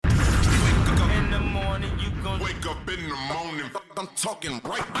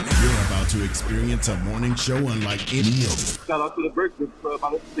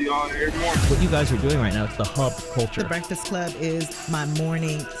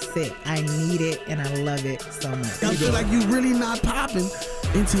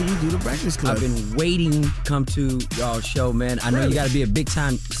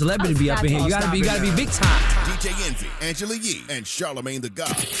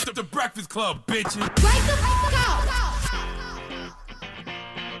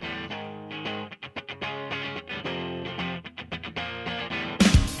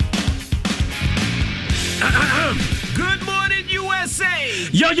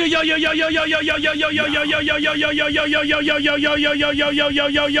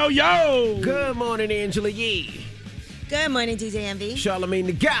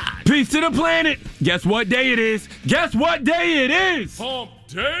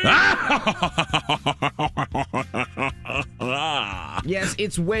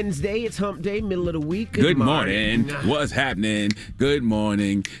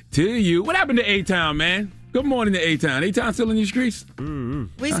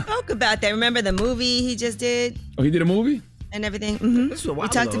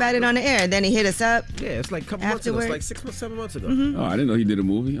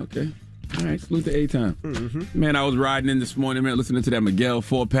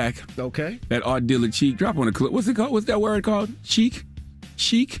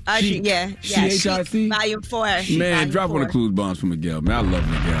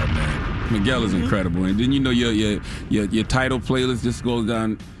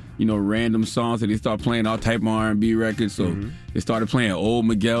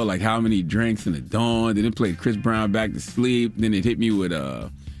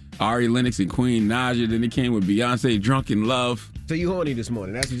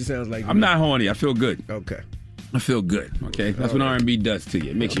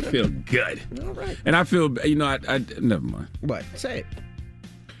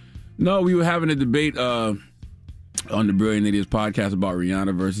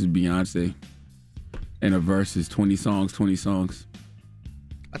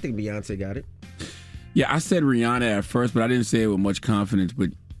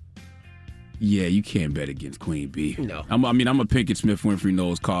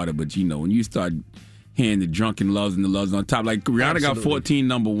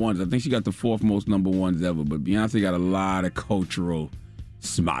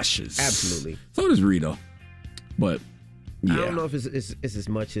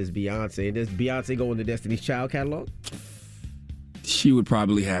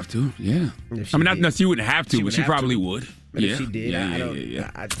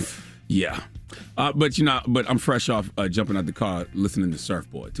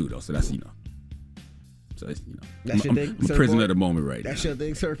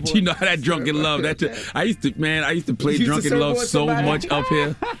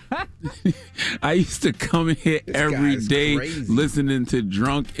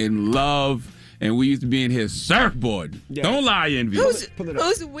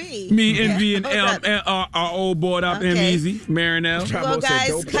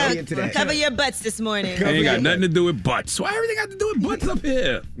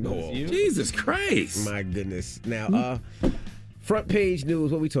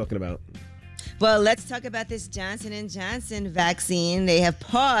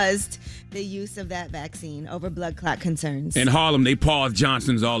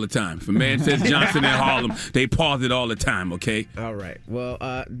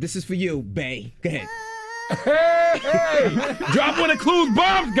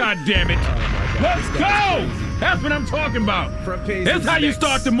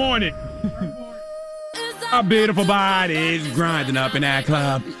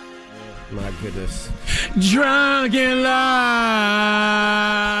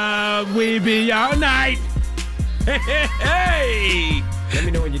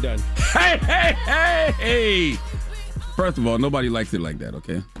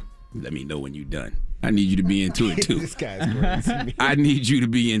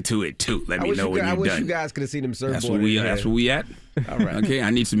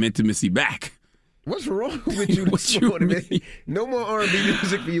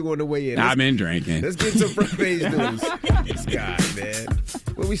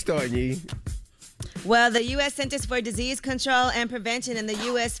Well, the U.S. Centers for Disease Control and Prevention and the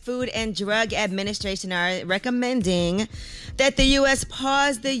U.S. Food and Drug Administration are recommending that the U.S.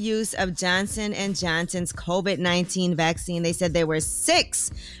 pause the use of Johnson & Johnson's COVID-19 vaccine. They said there were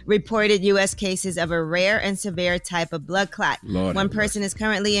 6 reported U.S. cases of a rare and severe type of blood clot. One person is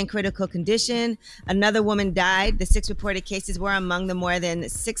currently in critical condition. Another woman died. The 6 reported cases were among the more than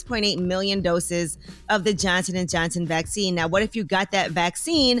 6.8 million doses of the Johnson & Johnson vaccine. Now, what if you got that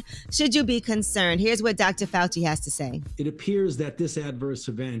vaccine? Should you be concerned? Here's what Dr. Fauci has to say. It appears that this adverse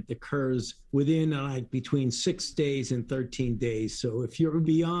event occurs within between 6 days and 13 days. So if you're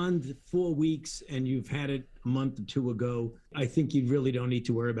beyond 4 weeks and you've had it a month or 2 ago, I think you really don't need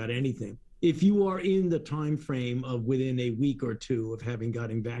to worry about anything. If you are in the time frame of within a week or 2 of having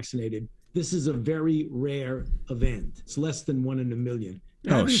gotten vaccinated, this is a very rare event. It's less than 1 in a million.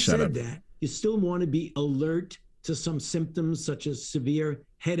 Now, having said that, you still want to be alert to some symptoms such as severe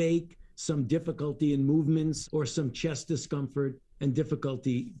headache, some difficulty in movements, or some chest discomfort and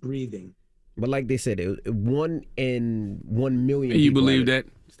difficulty breathing. But like they said, 1 in 1 million. You believe that?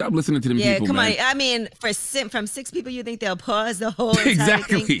 Stop listening to them people, Yeah, come man. on. I mean, from 6 people, you think they'll pause the whole entire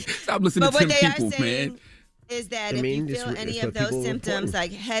Exactly. thing? Stop listening to them people, man. Is that if you feel any of those symptoms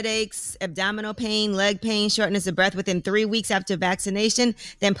like headaches, abdominal pain, leg pain, shortness of breath within 3 weeks after vaccination,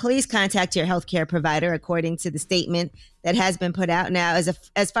 then please contact your healthcare provider, according to the statement that has been put out. Now,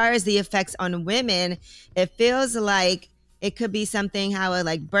 as far as the effects on women, it feels like it could be something how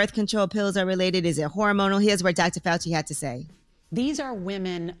like birth control pills are related. Is it hormonal? Here's what Dr. Fauci had to say. These are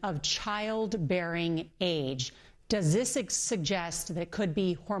women of childbearing age. Does this suggest that it could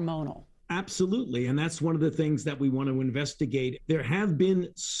be hormonal? Absolutely. And that's one of the things that we want to investigate. There have been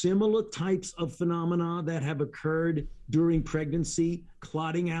similar types of phenomena that have occurred during pregnancy.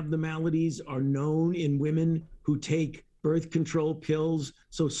 Clotting abnormalities are known in women who take birth control pills.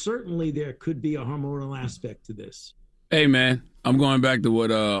 So certainly there could be a hormonal aspect to this. Hey, man, I'm going back to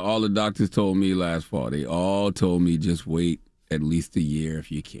what all the doctors told me last fall. They all told me just wait at least a year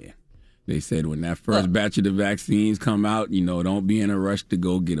if you can. They said when that first batch of the vaccines come out, don't be in a rush to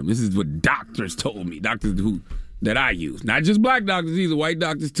go get them. This is what doctors told me, doctors that I use. Not just black doctors, these are white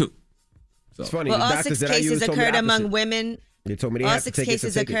doctors too. So. It's funny. Well, all 6 cases occurred among women. They told me they all have 6 to take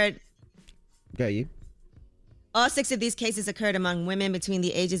cases occurred. Okay, you. All 6 of these cases occurred among women between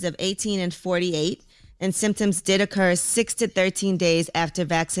the ages of 18 and 48. And symptoms did occur 6 to 13 days after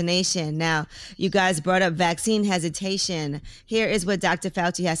vaccination. Now, you guys brought up vaccine hesitation. Here is what Dr.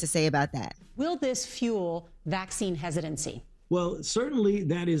 Fauci has to say about that. Will this fuel vaccine hesitancy? Well, certainly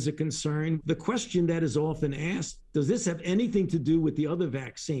that is a concern. The question that is often asked, does this have anything to do with the other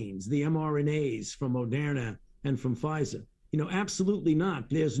vaccines, the mRNAs from Moderna and from Pfizer? Absolutely not.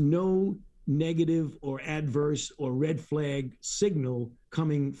 There's no negative or adverse or red flag signal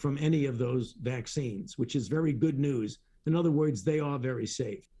coming from any of those vaccines, which is very good news. In other words, they are very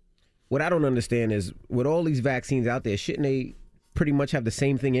safe. What I don't understand is with all these vaccines out there, shouldn't they pretty much have the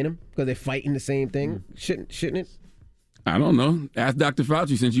same thing in them because they're fighting the same thing? Shouldn't it? I don't know. Ask Dr.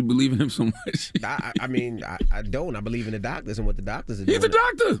 Fauci since you believe in him so much. I don't. I believe in the doctors and what the doctors are doing. He's a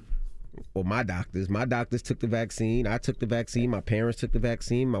doctor. Or my doctors. My doctors took the vaccine. I took the vaccine. My parents took the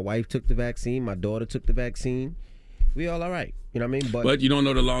vaccine. My wife took the vaccine. My daughter took the vaccine. We all right. You know what I mean? But you don't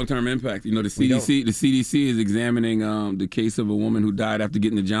know the long-term impact. The CDC is examining the case of a woman who died after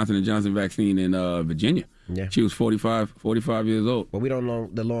getting the Johnson & Johnson vaccine in Virginia. Yeah. She was 45 years old. But we don't know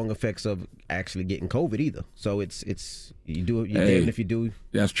the long effects of actually getting COVID either. So it's you do it, damned if you do.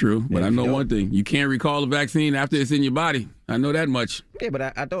 That's true. But I know one thing. You can't recall a vaccine after it's in your body. I know that much. Yeah,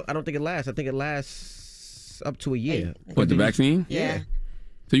 but I don't think it lasts. I think it lasts up to a year. What, the vaccine? Yeah.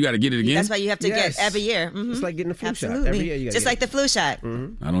 So you got to get it again? That's why you have to get every year. Mm-hmm. It's like getting the flu Absolutely. shot. Every year you Just like the flu shot.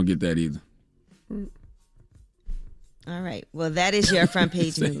 Mm-hmm. I don't get that either. All right. Well, that is your front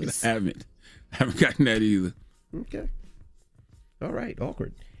page news. I haven't gotten that either. Okay. All right.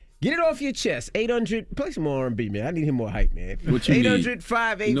 Awkward. Get it off your chest. 800. Play some more R&B, man. I need him more hype, man. What you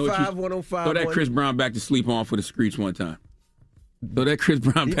 800-585-1051. Throw that Chris Brown back to sleep on for the Screech one time. Throw that Chris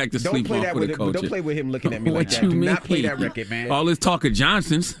Brown back to sleep on for the culture. Don't play with him looking at me what like that. You Do mean? not play that record, man. All this talk of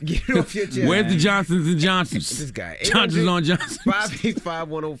Johnsons. Get it off your chest. Where's the Johnsons and Johnsons? This guy. Johnsons on Johnsons.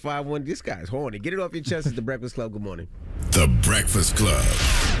 585-1051. This guy's horny. Get it off your chest. It's The Breakfast Club. Good morning. The Breakfast Club.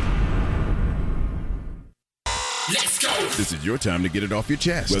 Let's go. This is your time to get it off your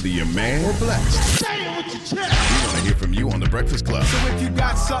chest, whether you're mad or blessed. Say it with your chest. We want to hear from you on The Breakfast Club. So if you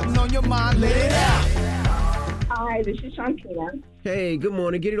got something on your mind, let it out. Hi, this is Shantina. Hey, good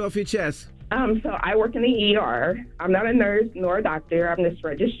morning. Get it off your chest. So I work in the ER. I'm not a nurse nor a doctor. I'm just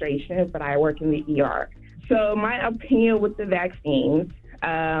registration, but I work in the ER. So my opinion with the vaccines,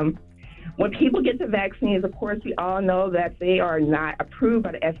 When people get the vaccines, of course, we all know that they are not approved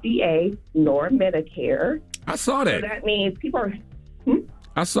by the FDA nor Medicare. I saw that. So that means people are...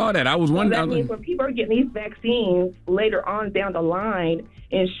 I saw that. I was wondering. So that means when people are getting these vaccines later on down the line,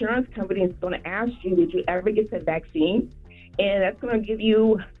 insurance company is going to ask you, did you ever get the vaccine? And that's going to give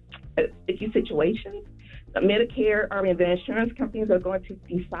you a sticky situation. The insurance companies are going to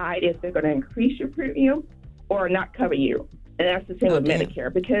decide if they're going to increase your premium or not cover you. And that's the same with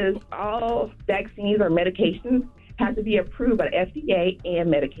Medicare, because all vaccines or medications have to be approved by the FDA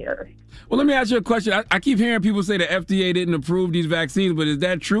and Medicare. Well, let me ask you a question. I keep hearing people say the FDA didn't approve these vaccines, but is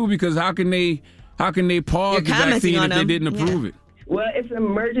that true? Because how can they pause the vaccine if they didn't approve it? Well, it's an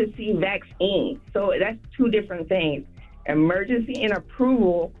emergency vaccine, so that's two different things. Emergency and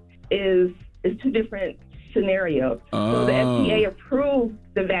approval is two different scenarios. So the FDA approved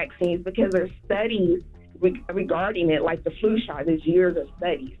the vaccines because there's studies regarding it, like the flu shot. There's years of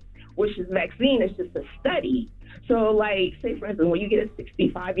studies, which is vaccine is just a study. So, like, say, for instance, when you get to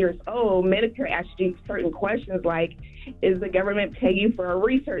 65 years old, Medicare asks you certain questions like, is the government paying you for a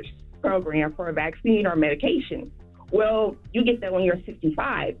research program for a vaccine or medication? Well, you get that when you're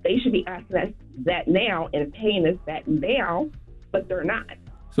 65. They should be asking us that now and paying us that now, but they're not.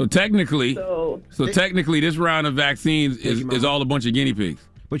 So technically, this round of vaccines is all a bunch of guinea pigs.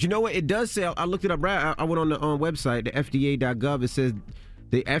 But you know what? It does say, I looked it up right. I went on the website, the FDA.gov. It says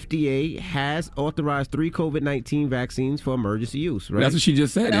the FDA has authorized 3 COVID-19 vaccines for emergency use, right? That's what she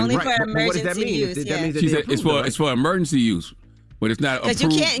just said. But only for But what does that mean? use, That means that She they said it's for emergency use, but it's not approved.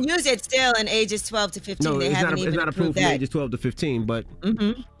 Because you can't use it still in ages 12 to 15. No, they it's haven't even not approved that. for ages 12 to 15. But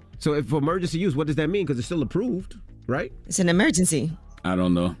so if for emergency use, what does that mean? Because it's still approved, right? It's an emergency. I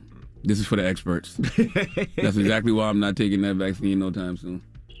don't know. This is for the experts. That's exactly why I'm not taking that vaccine no time soon.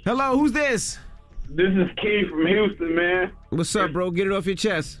 Hello, who's this? This is Keith from Houston, man. What's up, bro? Get it off your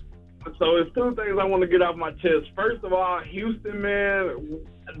chest. So it's two things I want to get off my chest. First of all, Houston, man,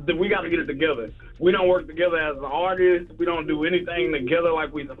 we got to get it together. We don't work together as an artist. We don't do anything together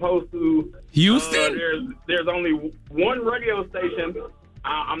like we're supposed to. Houston? There's only one radio station.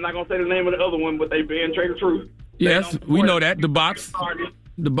 I'm not going to say the name of the other one, but they ban Trade the Truth. Yes, we know that. The box ban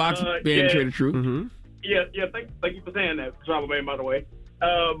Trade the Truth. Mm-hmm. Yeah. Thank you for saying that, Charlamagne, by the way.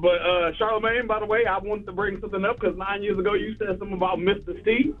 But Charlamagne, by the way, I wanted to bring something up because 9 years ago you said something about Mr.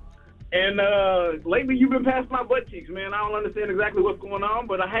 C. And lately you've been past my butt cheeks, man. I don't understand exactly what's going on,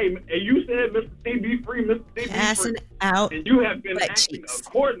 but hey, you said Mr. C be free, Mr. C be Passing free. out and you have been butt acting cheeks.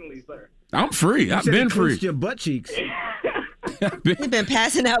 accordingly, sir. I'm free. I've been free. Your butt cheeks. You've been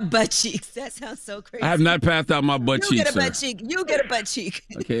passing out butt cheeks. That sounds so crazy. I have not passed out my butt You cheeks, get a butt cheek. You get a butt cheek.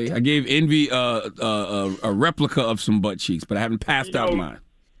 Okay, I gave Envy a replica of some butt cheeks, but I haven't passed out mine.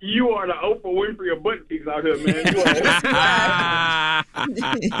 You are the Oprah Winfrey of butt cheeks out here, man. You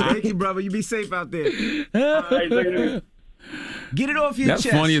are. Thank you, brother. You be safe out there. All right, get it off your That's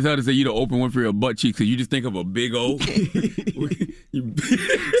chest. funny as hell to say you the Oprah Winfrey of butt cheeks because you just think of a big O.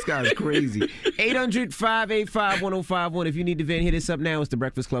 This guy's crazy. 800-585-1051. If you need to vent, hit us up now. It's The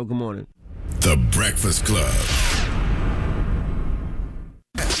Breakfast Club. Good morning. The Breakfast Club.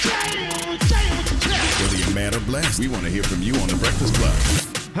 Whether you're mad or blessed, we want to hear from you on The Breakfast Club.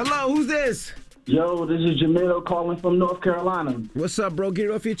 Hello, who's this? Yo, this is Jamil calling from North Carolina. What's up, bro? Get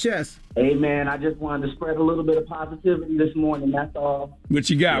it off your chest. Hey, man, I just wanted to spread a little bit of positivity this morning, that's all. What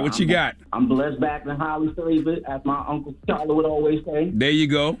you got? What you got? I'm blessed, back, and highly favored, as my Uncle Charlie would always say. There you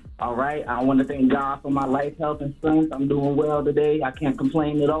go. All right, I want to thank God for my life, health, and strength. I'm doing well today. I can't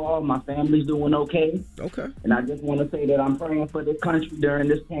complain at all. My family's doing okay. Okay. And I just want to say that I'm praying for this country during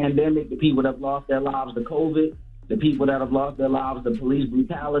this pandemic, the people that have lost their lives to COVID, the people that have lost their lives to police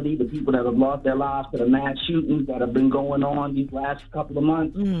brutality, the people that have lost their lives to the mass shootings that have been going on these last couple of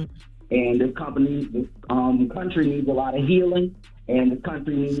months. And this country needs a lot of healing, and this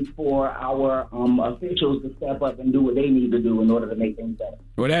country needs for our officials to step up and do what they need to do in order to make things better.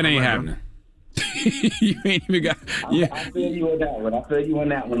 Well, that ain't happening. You ain't even got. Yeah. I feel you on that one. I feel you on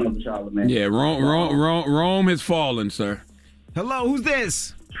that one, Uncle Charlamagne. Yeah, Rome has fallen, sir. Hello, who's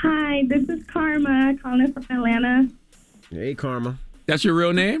this? Hi, this is Karma calling from Atlanta. Hey, Karma. That's your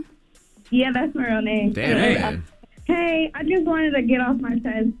real name? Yeah, that's my real name. Damn. Hey, I just wanted to get off my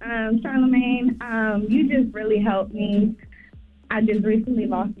chest. Charlamagne, you just really helped me. I just recently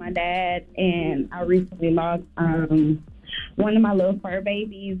lost my dad, and I recently lost one of my little fur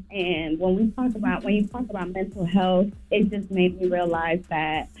babies. And when you talk about mental health, it just made me realize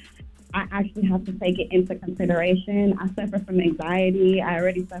that I actually have to take it into consideration. I suffer from anxiety. I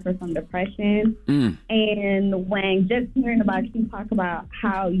already suffer from depression. And when just hearing about you talk about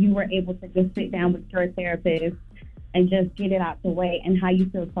how you were able to just sit down with your therapist and just get it out the way, and how you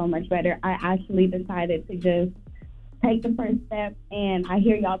feel so much better. I actually decided to just take the first step, and I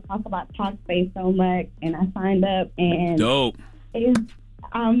hear y'all talk about Talkspace so much, and I signed up, and dope.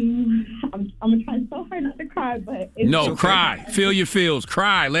 I'm trying so hard not to cry, but cry. Feel your feels.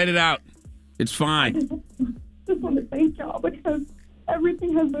 Cry. Let it out. It's fine. Just want to thank y'all because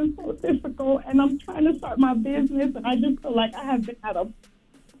everything has been so difficult, and I'm trying to start my business, and I just feel like I have been at a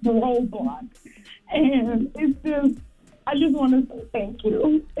roadblock, and I just want to say thank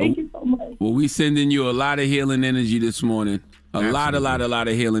you. Thank you so much. Well, we sending you a lot of healing energy this morning. A lot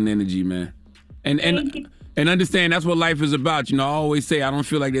of healing energy, man. And understand that's what life is about. I always say I don't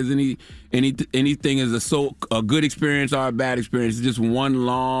feel like there's anything is a good experience or a bad experience. It's just one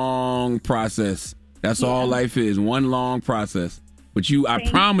long process. That's all life is. One long process. But I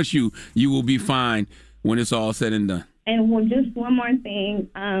promise you will be fine when it's all said and done. And just one more thing,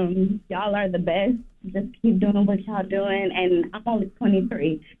 y'all are the best. Just keep doing what y'all doing. And I'm only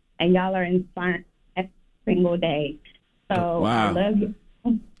 23, and y'all are inspiring every single day. So I love you.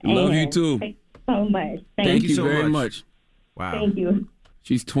 Love you too. Thank you so much. Thank you so very much. Wow. Thank you.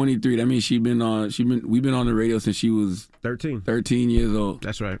 She's 23. That means we've been on the radio since she was 13 years old.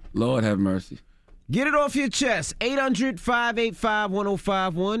 That's right. Lord have mercy. Get it off your chest.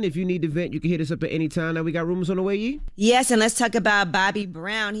 800-585-1051. If you need to vent, you can hit us up at any time. Now we got rumors on the way, Yee? Yes, and let's talk about Bobby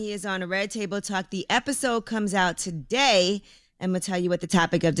Brown. He is on a Red Table Talk. The episode comes out today, and we'll tell you what the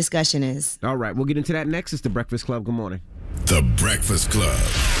topic of discussion is. All right, we'll get into that next. It's The Breakfast Club. Good morning. The Breakfast Club.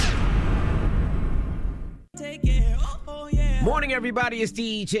 Morning, everybody. It's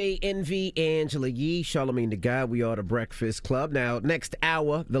DJ Envy, Angela Yee, Charlamagne the God. We are The Breakfast Club. Now, next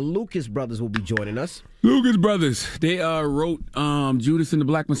hour, the Lucas brothers will be joining us. Lucas brothers. They wrote Judas and the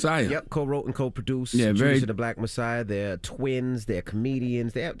Black Messiah. Yep, co-wrote and co-produced. Yeah, Judas and the Black Messiah. They're twins. They're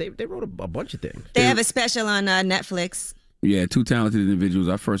comedians. They wrote a bunch of things. They have a special on Netflix. Yeah, two talented individuals.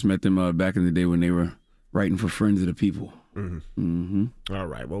 I first met them back in the day when they were writing for Friends of the People. All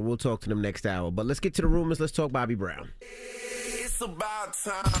right, well, we'll talk to them next hour. But let's get to the rumors. Let's talk Bobby Brown. It's about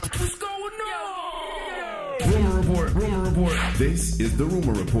time. What's going on? Rumor report. This is the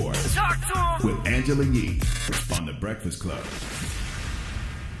Rumor Report with Angela Yee on The Breakfast Club.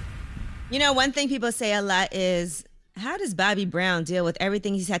 One thing people say a lot is, how does Bobby Brown deal with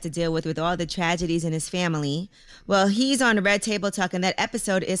everything he's had to deal with all the tragedies in his family? Well, he's on the Red Table Talk, and that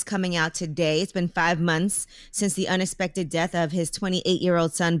episode is coming out today. It's been 5 months since the unexpected death of his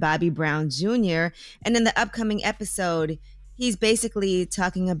 28-year-old son, Bobby Brown Jr. And in the upcoming episode, he's basically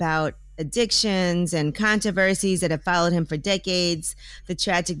talking about addictions and controversies that have followed him for decades, the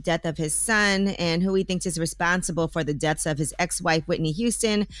tragic death of his son, and who he thinks is responsible for the deaths of his ex-wife, Whitney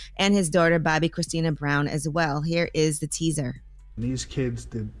Houston, and his daughter, Bobby Christina Brown, as well. Here is the teaser. These kids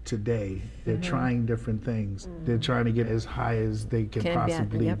today, they're trying different things. They're trying to get as high as they can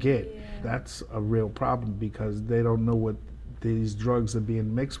possibly get. That's a real problem because they don't know what these drugs are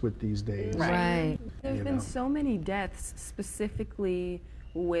being mixed with these days. Right. There's been so many deaths specifically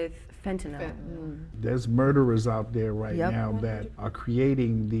with fentanyl. There's murderers out there right now that are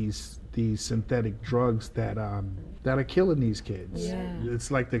creating these synthetic drugs that are killing these kids. Yeah. It's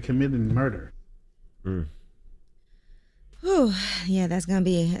like they're committing murder. Whew. Yeah, that's gonna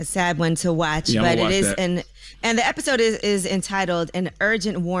be a sad one to watch. Yeah, but it is, that. and the episode is entitled "An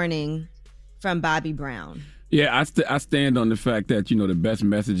Urgent Warning from Bobby Brown." Yeah, I stand on the fact that the best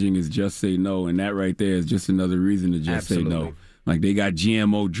messaging is just say no, and that right there is just another reason to just say no. Like, they got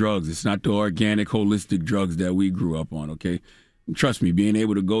GMO drugs. It's not the organic, holistic drugs that we grew up on, okay? Trust me, being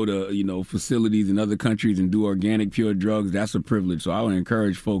able to go to, facilities in other countries and do organic, pure drugs, that's a privilege. So I would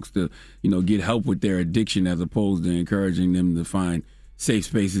encourage folks to, get help with their addiction as opposed to encouraging them to find safe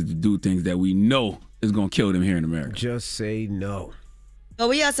spaces to do things that we know is going to kill them here in America. Just say no. But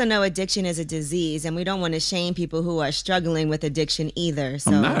we also know addiction is a disease, and we don't want to shame people who are struggling with addiction either.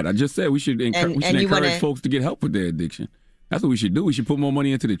 So, I'm not. I just said we should encourage folks to get help with their addiction. That's what we should do. We should put more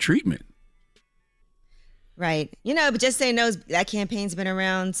money into the treatment. Right. But Just Say No, that campaign's been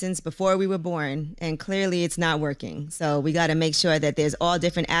around since before we were born, and clearly it's not working. So we got to make sure that there's all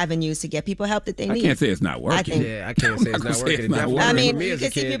different avenues to get people help that they need. I can't say it's not working. I can't say it's not working. I mean, you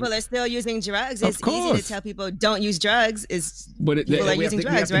can see people are still using drugs. It's easy to tell people don't use drugs. People are using drugs,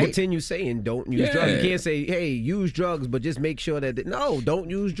 we have to right? continue saying don't use drugs. You can't say, hey, use drugs, but just make sure that, no, don't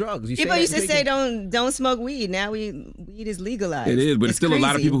use drugs. People used to say don't smoke weed. Now weed is legalized. It is, but it's still crazy. A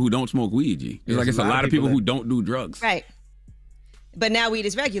lot of people who don't smoke weed, G. It's like it's a lot of people who don't do drugs. Right. But now weed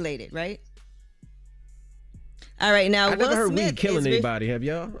is regulated, right? All right, now I Will never heard Smith weed killing is anybody. Have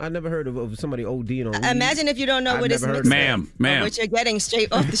y'all? I never heard of somebody ODing on weed. Imagine if you don't know I've what it's never heard mixed of with, Ma'am. or what you're getting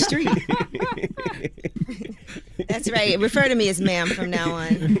straight off the street. That's right. Refer to me as ma'am from now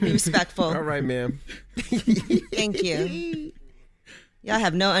on. Be respectful. All right, ma'am. Thank you. Y'all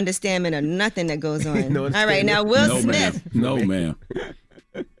have no understanding of nothing that goes on. No All right, now Will Smith No, ma'am.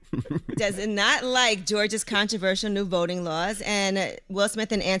 does not like Georgia's controversial new voting laws, and Will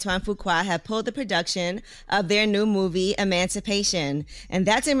Smith and Antoine Fuqua have pulled the production of their new movie, Emancipation. And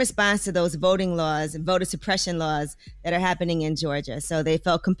that's in response to those voting laws, voter suppression laws that are happening in Georgia. So they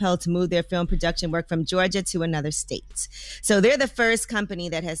felt compelled to move their film production work from Georgia to another state. So they're the first company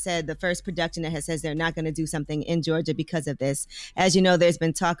that has said, the first production that has said they're not going to do something in Georgia because of this. As you know, there's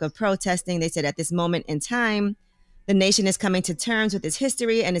been talk of protesting. They said at this moment in time, the nation is coming to terms with its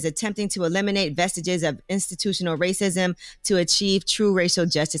history and is attempting to eliminate vestiges of institutional racism to achieve true racial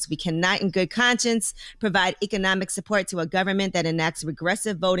justice. We cannot, in good conscience, provide economic support to a government that enacts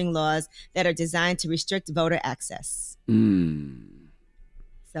regressive voting laws that are designed to restrict voter access.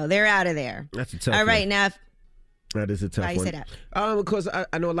 So they're out of there. That's a tough All right, one. now... That is a tough Why you one. say that? Because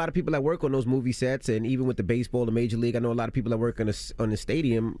I know a lot of people that work on those movie sets, and even with the baseball, the major league, I know a lot of people that work on the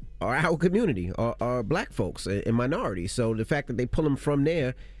stadium are our community, are black folks and minorities. So the fact that they pull them from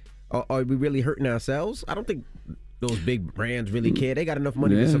there, are we really hurting ourselves? I don't think those big brands really care. They got enough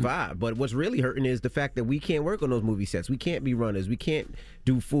money to survive. But what's really hurting is the fact that we can't work on those movie sets. We can't be runners. We can't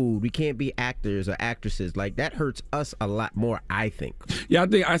do food. We can't be actors or actresses. Like, that hurts us a lot more, I think. Yeah,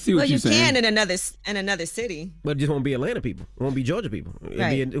 I see what you're saying. Well, you can in another city. But it just won't be Atlanta people. It won't be Georgia people.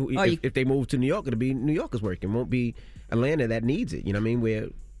 Right. If they move to New York, it'll be New Yorkers working. It won't be Atlanta that needs it. You know what I mean? Where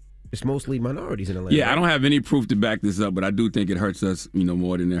it's mostly minorities in Atlanta. Yeah, I don't have any proof to back this up, but I do think it hurts us,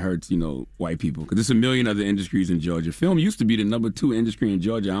 more than it hurts, white people. Because there's a million other industries in Georgia. Film used to be the number 2 industry in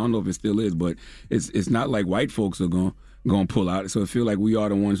Georgia. I don't know if it still is, but it's not like white folks are going to pull out. So I feel like we are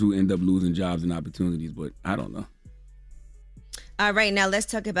the ones who end up losing jobs and opportunities, but I don't know. All right, now let's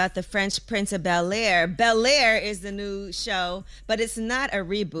talk about The Fresh Prince of Bel-Air. Bel-Air is the new show, but it's not a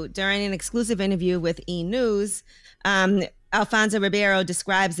reboot. During an exclusive interview with E! News, Alfonso Ribeiro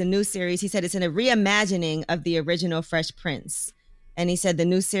describes the new series. He said it's in a reimagining of the original Fresh Prince. And he said the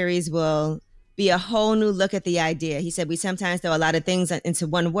new series will be a whole new look at the idea. He said we sometimes throw a lot of things into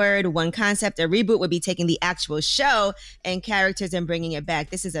one word, one concept. A reboot would be taking the actual show and characters and bringing it back.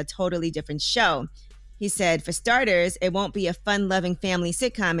 This is a totally different show. He said, for starters, it won't be a fun-loving family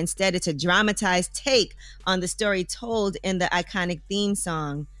sitcom. Instead, it's a dramatized take on the story told in the iconic theme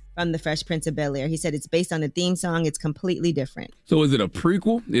song from The Fresh Prince of Bel-Air. He said it's based on the theme song. It's completely different. So is it a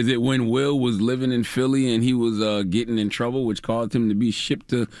prequel? Is it when Will was living in Philly and he was getting in trouble, which caused him to be shipped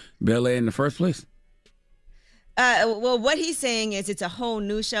to Bel-Air in the first place? Well, what he's saying is it's a whole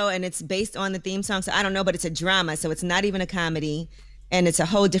new show and it's based on the theme song. So I don't know, but it's a drama. So it's not even a comedy. And it's a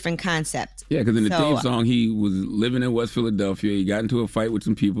whole different concept. Yeah, because in the theme song, he was living in West Philadelphia. He got into a fight with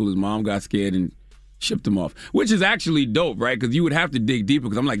some people. His mom got scared and shipped him off, which is actually dope, right? Because you would have to dig deeper.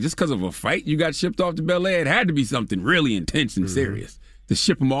 Because I'm like, just because of a fight, you got shipped off to Bel-Air? It had to be something really intense and serious to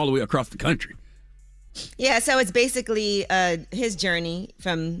ship him all the way across the country. Yeah, so it's basically his journey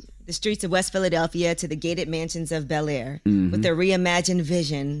from the streets of West Philadelphia to the gated mansions of Bel-Air with a reimagined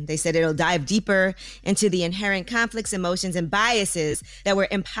vision. They said it'll dive deeper into the inherent conflicts, emotions, and biases that were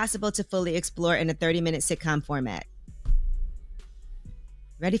impossible to fully explore in a 30-minute sitcom format.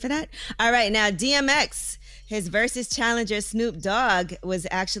 Ready for that? All right, now DMX, his versus challenger Snoop Dogg was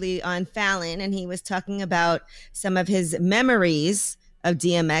actually on Fallon, and he was talking about some of his memories of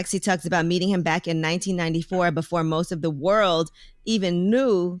DMX. He talks about meeting him back in 1994 before most of the world even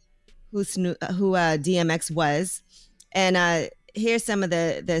knew who DMX was. And here's some of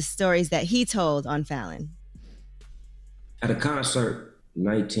the stories that he told on Fallon. At a concert,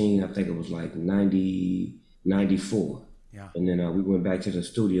 I think it was like 94. Yeah. And then we went back to the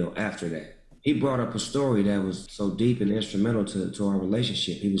studio after that. He brought up a story that was so deep and instrumental to our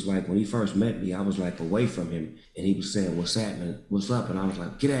relationship. He was like, when he first met me, I was like away from him. And he was saying, what's happening? What's up? And I was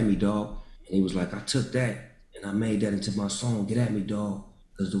like, get at me, dog. And he was like, I took that and I made that into my song, Get At Me, Dog.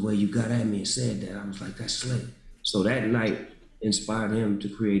 Because the way you got at me and said that, I was like, that's slick. So that night inspired him to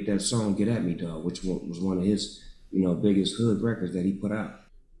create that song, Get At Me, Dog, which was one of his, biggest hood records that he put out.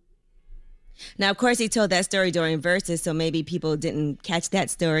 Now, of course, he told that story during Versus, so maybe people didn't catch that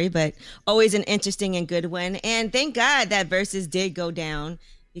story, but always an interesting and good one. And thank God that Versus did go down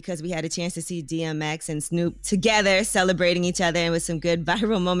because we had a chance to see DMX and Snoop together celebrating each other, and with some good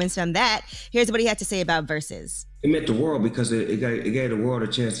viral moments from that. Here's what he had to say about Versus. It meant the world because it gave the world a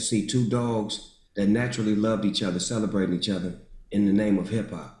chance to see two dogs that naturally loved each other, celebrating each other in the name of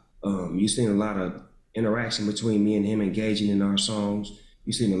hip hop. You've seen a lot of interaction between me and him engaging in our songs.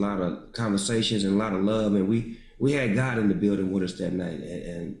 You've seen a lot of conversations and a lot of love, and we had God in the building with us that night,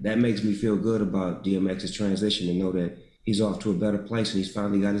 and that makes me feel good about DMX's transition to know that he's off to a better place and he's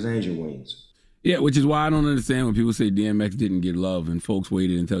finally got his angel wings. Yeah, which is why I don't understand when people say DMX didn't get love and folks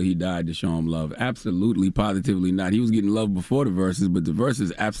waited until he died to show him love. Absolutely, positively not. He was getting love before the verses, but the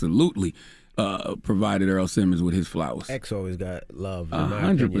verses absolutely provided Earl Simmons with his flowers. X always got love, in 100%.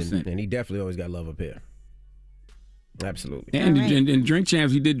 my opinion, and he definitely always got love up here. Absolutely. And Drink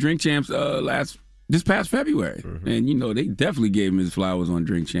Champs, he did Drink Champs this past February. And, you know, they definitely gave him his flowers on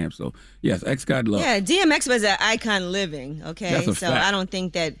Drink Champs. So, yes, X got love. Yeah, DMX was an icon living, okay? That's a so fact. I don't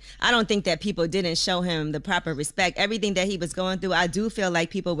think that people didn't show him the proper respect. Everything that he was going through, I do feel like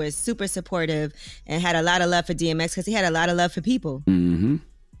people were super supportive and had a lot of love for DMX because he had a lot of love for people. Mm-hmm.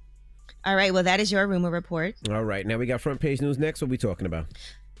 All right, well, that is your rumor report. All right, now we got front page news next. What are we talking about?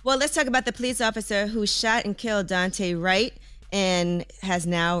 Well, let's talk about the police officer who shot and killed Dante Wright and has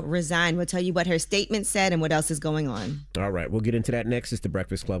now resigned. We'll tell you what her statement said and what else is going on. All right, we'll get into that next. It's The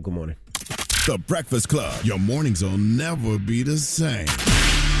Breakfast Club. Good morning. The Breakfast Club. Your mornings will never be the same.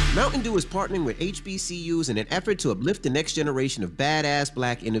 Mountain Dew is partnering with HBCUs in an effort to uplift the next generation of badass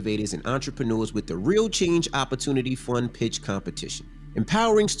black innovators and entrepreneurs with the Real Change Opportunity Fund Pitch Competition,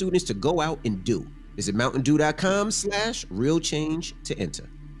 empowering students to go out and do. Visit mountaindew.com/realchange to enter.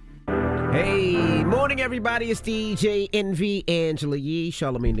 Hey, morning everybody. It's DJ NV, Angela Yee,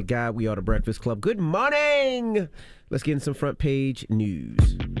 Charlamagne the Guy. We are The Breakfast Club. Good morning. Let's get in some front page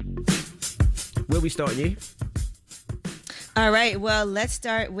news. Where we starting, Yee? All right, well, let's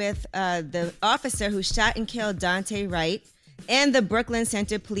start with the officer who shot and killed Dante Wright and the Brooklyn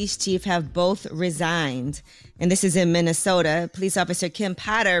Center police chief have both resigned. And this is in Minnesota. Police officer Kim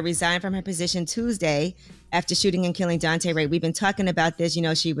Potter resigned from her position Tuesday after shooting and killing Dante Wright. We've been talking about this. You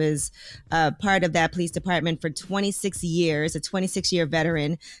know, she was part of that police department for 26 years, a 26-year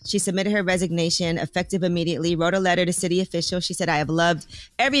veteran. She submitted her resignation effective immediately, wrote a letter to city officials. She said, I have loved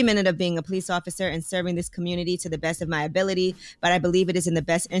every minute of being a police officer and serving this community to the best of my ability, but I believe it is in the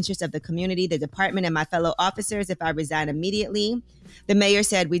best interest of the community, the department, and my fellow officers if I resign immediately. The mayor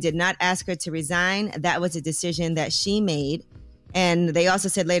said we did not ask her to resign. That was a decision that she made. And they also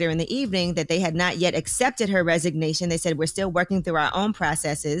said later in the evening that they had not yet accepted her resignation. They said, we're still working through our own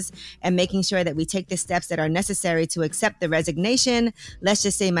processes and making sure that we take the steps that are necessary to accept the resignation. Let's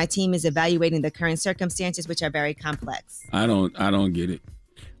just say my team is evaluating the current circumstances, which are very complex. I don't get it.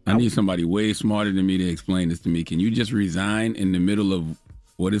 I need somebody way smarter than me to explain this to me. Can you just resign in the middle of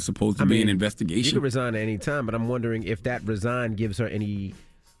what is supposed to be an investigation? You can resign at any time, but I'm wondering if that resign gives her any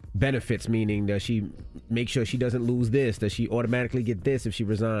benefits, meaning does she make sure she doesn't lose this? Does she automatically get this if she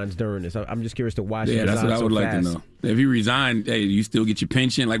resigns during this? I'm just curious to why she resigned so fast. Yeah, that's what I would like to know. If you resign, hey, you still get your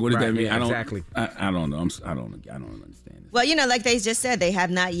pension? Like, what does that mean? Yeah, exactly. I don't know. I don't understand this. Well, you know, like they just said, they have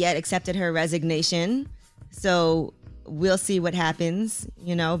not yet accepted her resignation. So we'll see what happens,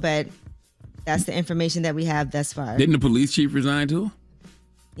 you know, but that's the information that we have thus far. Didn't the police chief resign too?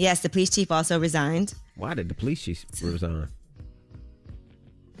 Yes, the police chief also resigned. Why did the police chief resign?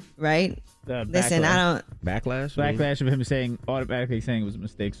 Right? Listen, I don't... Backlash of him automatically saying it was a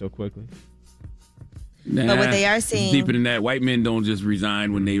mistake so quickly. Nah, but what they are saying... It's deeper than that. White men don't just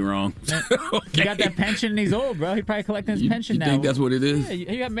resign when they wrong. Okay. He got that pension and he's old, bro. He probably collecting his pension now. You think that's what it is?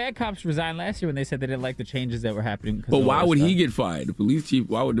 Yeah, you had mad cops resign last year when they said they didn't like the changes that were happening. But why would he get fired? The police chief,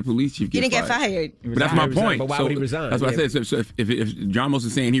 why would the police chief get fired? He didn't get fired. But that's my point. But why would he resign? That's what I said. So if John Moss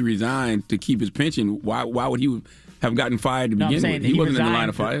is saying he resigned to keep his pension, why would he have gotten fired to begin with? He wasn't in the line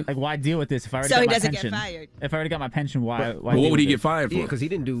of fire. Like, why deal with this if I already got my pension? So he doesn't get fired. If I already got my pension, why what would he get fired for? Yeah, because he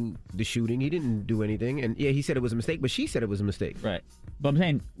didn't do the shooting. He didn't do anything. And yeah, he said it was a mistake, but she said it was a mistake. Right. But I'm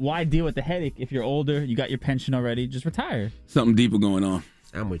saying, why deal with the headache if you're older, you got your pension already, just retire. Something deeper going on.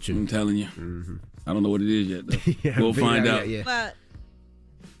 I'm with you. I'm telling you. Mm-hmm. I don't know what it is yet, though. We'll find out. Yeah. Well,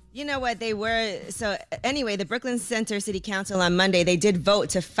 you know what they were. So anyway, the Brooklyn Center City Council on Monday, they did vote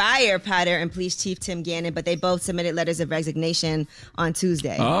to fire Potter and Police Chief Tim Gannon, but they both submitted letters of resignation on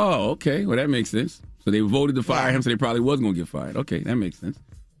Tuesday. Oh, okay. Well, that makes sense. So they voted to fire him, so they probably was going to get fired. Okay, that makes sense.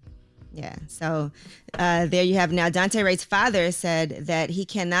 Yeah. So there you have now. Dante Wright's father said that he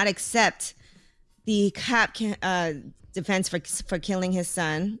cannot accept the cop defense for killing his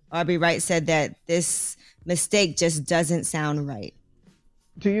son. Aubrey Wright said that this mistake just doesn't sound right.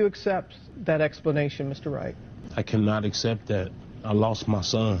 Do you accept that explanation, Mr. Wright? I cannot accept that. I lost my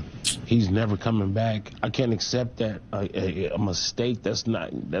son. He's never coming back. I can't accept that a mistake that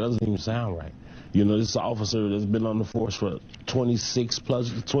doesn't even sound right. You know, this officer that's been on the force for 26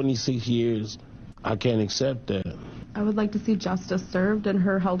 years. I can't accept that. I would like to see justice served and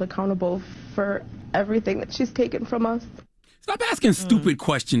her held accountable for everything that she's taken from us. Stop asking stupid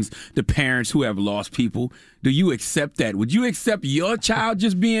questions to parents who have lost people. Do you accept that? Would you accept your child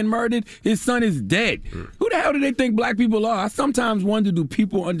just being murdered? His son is dead. Who the hell do they think black people are? I sometimes wonder, do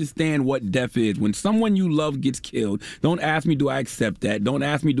people understand what death is? When someone you love gets killed, don't ask me, do I accept that? Don't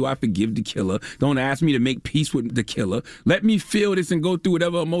ask me, do I forgive the killer? Don't ask me to make peace with the killer. Let me feel this and go through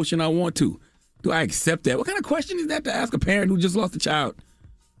whatever emotion I want to. Do I accept that? What kind of question is that to ask a parent who just lost a child?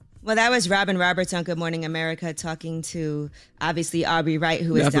 Well, that was Robin Roberts on Good Morning America talking to, obviously, Aubrey Wright,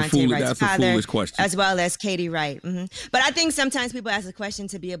 who is Dante Wright's father, as well as Katie Wright. But I think sometimes people ask a question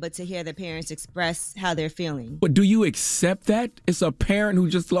to be able to hear the parents express how they're feeling. But do you accept that? It's a parent who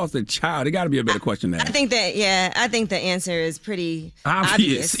just lost a child. It got to be a better question than that. I think the answer is pretty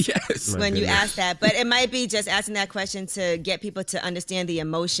obvious yes. when you ask that. But it might be just asking that question to get people to understand the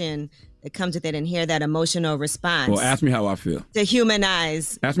emotion that comes with it and hear that emotional response. Well, ask me how I feel. To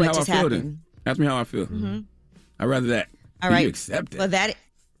humanize ask me what how just I feel happened. then. Ask me how I feel. I'd rather that. All right. You accept it. Well,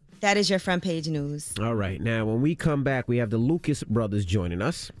 that is your front page news. All right. Now, when we come back, we have the Lucas brothers joining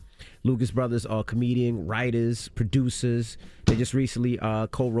us. Lucas brothers are comedian, writers, producers. They just recently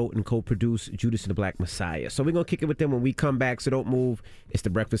co-wrote and co-produced Judas and the Black Messiah. So we're going to kick it with them when we come back, so don't move. It's The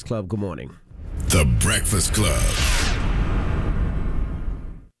Breakfast Club. Good morning. The Breakfast Club.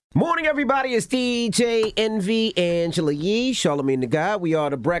 Morning, everybody. It's DJ Envy, Angela Yee, Charlamagne the God. We are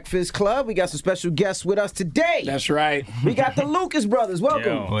The Breakfast Club. We got some special guests with us today. That's right. We got the Lucas brothers.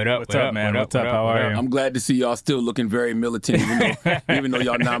 Welcome. Yo, what's up, man? What's up? How are you? I'm glad to see y'all still looking very militant, even though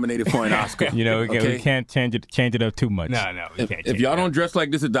y'all nominated for an Oscar. You know, we can't change it up too much. No, we can't. If y'all don't dress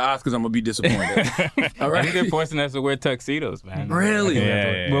like this at the Oscars, I'm gonna be disappointed. All right. I think they're forcing us to wear tuxedos, man. Really?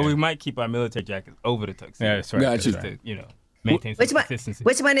 Yeah. Well, we might keep our military jackets over the tuxedo. Yeah, that's right. Gotcha. Just to, maintain some consistency.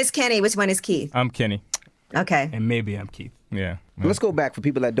 Which one is Kenny? Which one is Keith? I'm Kenny. Okay. And maybe I'm Keith. Yeah. Let's go back for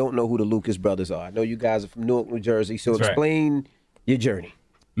people that don't know who the Lucas brothers are. I know you guys are from Newark, New Jersey, so explain your journey.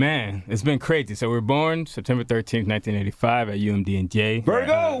 Man, it's been crazy. So we were born September 13th, 1985 at UMD&J.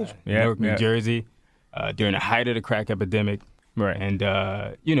 Virgo! Newark, New Jersey, during the height of the crack epidemic. Right. And,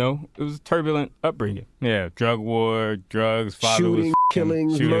 it was a turbulent upbringing. Yeah, drug war, drugs, Shootings,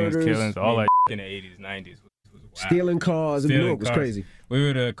 murders. All that in the 80s, 90s. Wow. Stealing cars in New York was crazy. We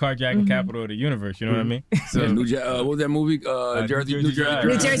were the carjacking capital of the universe, you know what I mean? So, what was that movie? New Jersey Drive.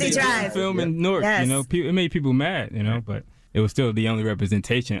 New Jersey Drive. Film in Newark, it made people mad, but it was still the only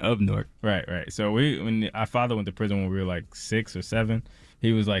representation of Newark. Right. So when our father went to prison when we were like 6 or 7,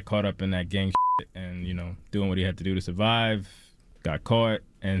 he was like caught up in that gang shit and, doing what he had to do to survive, got caught.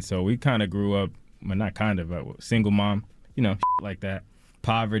 And so we kind of grew up, well, not kind of, but single mom, like that.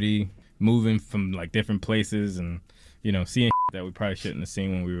 Poverty, moving from like different places and, seeing that we probably shouldn't have seen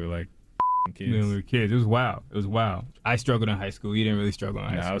when we were like kids. When we were kids. It was wild. I struggled in high school. You didn't really struggle in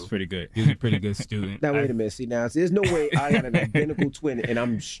high school. I was pretty good. You was a pretty good student. Now, wait a minute. See, now, there's no way I got an identical twin and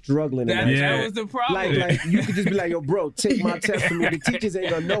I'm struggling in high school. That was the problem. Like, you could just be like, yo, bro, take my test from me. The teachers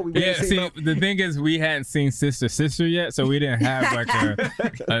ain't gonna know. The thing is, we hadn't seen Sister yet, so we didn't have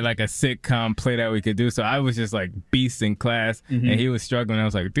like a sitcom play that we could do. So I was just like beast in class, and he was struggling. I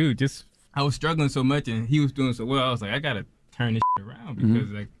was like, dude, I was struggling so much, and he was doing so well. I was like, I gotta turn this shit around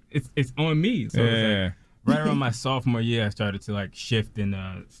because like it's on me. So it was like, right around my sophomore year, I started to like shift and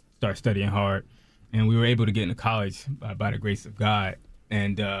start studying hard, and we were able to get into college by the grace of God.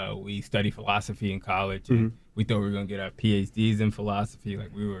 And we studied philosophy in college, and we thought we were gonna get our PhDs in philosophy.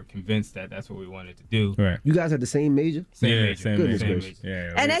 Like we were convinced that that's what we wanted to do. Right. You guys had the same major? Same major. Goodness gracious.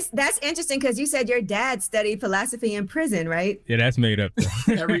 Yeah. And that's interesting because you said your dad studied philosophy in prison, right? Yeah, that's made up.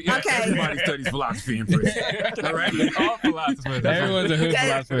 Everybody studies philosophy in prison. All right. All philosophers. Everyone's a hood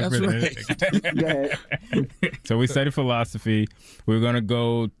philosopher in prison. Right. So we studied philosophy. We were gonna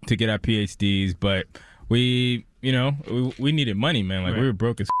go to get our PhDs, but we needed money, man. Like we were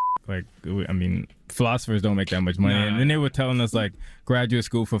broke as like, philosophers don't make that much money. And then they were telling us like graduate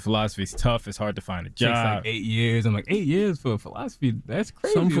school for philosophy is tough. It's hard to find a job. It takes like 8 years. I'm like, 8 years for philosophy? That's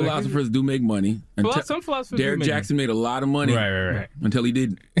crazy. Some philosophers do make money. Some philosophers Derek Jackson made a lot of money. Right. Until he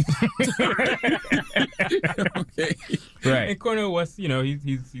didn't. Okay. Right. And Cornel West,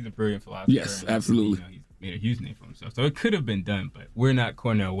 he's a brilliant philosopher. Yes, absolutely. He's made a huge name for himself. So it could have been done, but we're not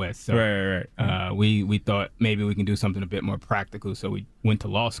Cornel West. So Right. We thought maybe we can do something a bit more practical. So we went to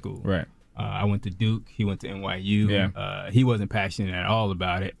law school. Right. I went to Duke. He went to NYU. Yeah. He wasn't passionate at all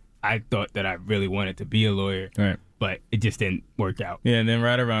about it. I thought that I really wanted to be a lawyer. Right. But it just didn't work out. Yeah, and then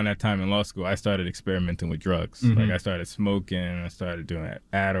right around that time in law school, I started experimenting with drugs. Like I started smoking, I started doing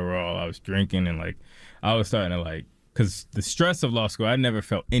Adderall, I was drinking, and like I was starting to like, because the stress of law school, I never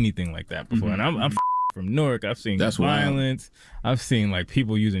felt anything like that before. And I'm from Newark. I've seen violence. I've seen like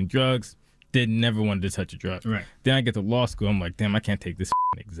people using drugs. never wanted to touch a drug. Right. Then I get to law school. I'm like, damn, I can't take this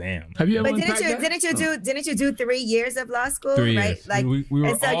exam. Have you ever But didn't you do 3 years of law school? 3 right? years. Like, we were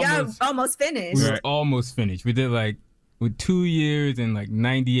and so y'all almost finished. We were almost finished. We did like with 2 years and like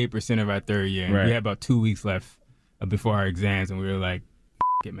 98% of our third year. And we had about 2 weeks left before our exams, and we were like,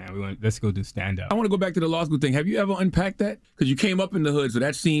 it, man. Let's go do stand-up. I want to go back to the law school thing. Have you ever unpacked that? Because you came up in the hood, so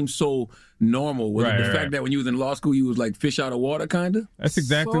that seems so normal. Was it the fact that when you was in law school, you was like fish out of water, kind of? That's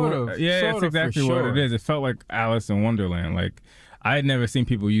exactly what it is. It felt like Alice in Wonderland. Like, I had never seen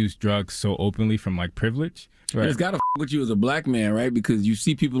people use drugs so openly from like privilege. Right. It's got to with you as a black man, right? Because you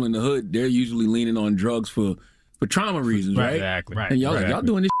see people in the hood, they're usually leaning on drugs for trauma reasons, right? Exactly. And y'all like, y'all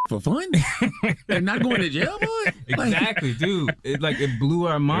doing this for fun? And not going to jail, boy? Exactly, dude. It blew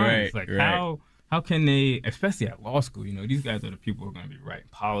our minds. How can they, especially at law school, these guys are the people who are going to be writing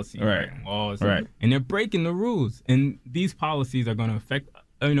policies, writing laws, and they're breaking the rules. And these policies are going to affect,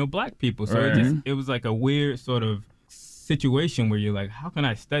 black people. So it was like a weird sort of situation where you're like, how can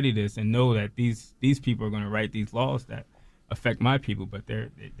I study this and know that these people are going to write these laws that affect my people, but they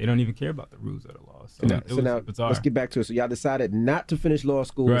don't even care about the rules of the law. So, now bizarre. Let's get back to it. So y'all decided not to finish law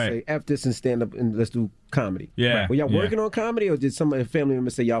school and say F this and stand up and let's do comedy. Yeah. Were y'all working on comedy, or did some family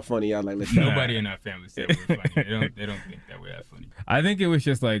members say y'all funny? Y'all like, let's Nobody in our family said we were funny. They don't think that we're that funny. I think it was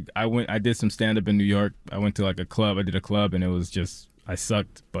just like I did some stand up in New York. I went to like a club. I did a club, and it was just I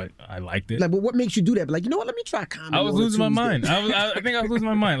sucked, but I liked it. Like, but what makes you do that? But like, you know what? Let me try comedy. I was losing my mind. I think I was losing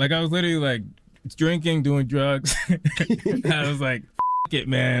my mind. Like, I was literally like drinking, doing drugs. I was like, it,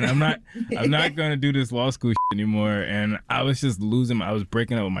 man. I'm not gonna do this law school shit anymore. And I was just losing. I was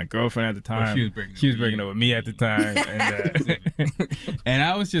breaking up with my girlfriend at the time. She was breaking up with me at the time. And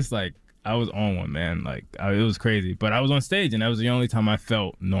I was just like, I was on one, man. Like, it was crazy. But I was on stage, and that was the only time I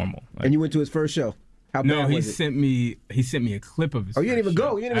felt normal. Like, and you went to his first show. How no, bad he was it? sent me a clip of his. Oh, you didn't even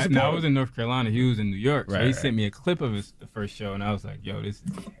go. You didn't even support I him. was in North Carolina. He was in New York. So he sent me a clip of the first show, and I was like, "Yo, this is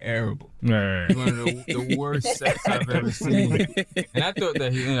terrible. It's one of the worst sets I've ever seen." And I thought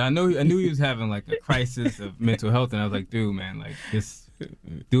that I knew he was having like a crisis of mental health, and I was like, "Dude, man, like just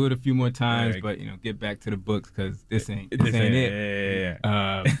do it a few more times, but get back to the books because this ain't it."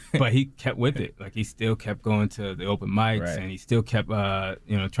 But he kept with it. Like, he still kept going to the open mics, and he still kept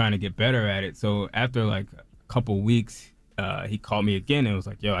trying to get better at it. So after like a couple weeks, he called me again and was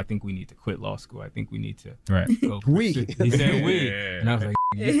like, "Yo, I think we need to quit law school. I think we need to go." We. He said we, and I was like,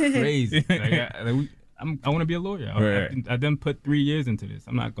 "You're crazy. I want to be a lawyer. I done put 3 years into this.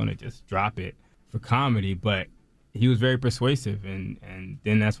 I'm not gonna just drop it for comedy." But he was very persuasive, and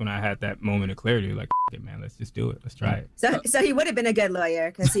then that's when I had that moment of clarity, like, it, man, let's just do it. Let's try it. So he would have been a good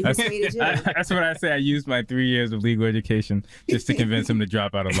lawyer because he persuaded you. That's what I say. I used my 3 years of legal education just to convince him to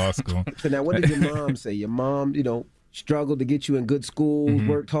drop out of law school. So now, what did your mom say? Your mom, struggled to get you in good schools,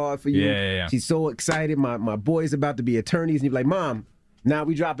 worked hard for you. Yeah. She's so excited. My boy's about to be attorneys, and you're like, Mom, now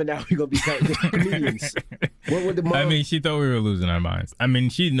we dropping out. We're going to be comedians. What would the mom... I mean, she thought we were losing our minds. I mean,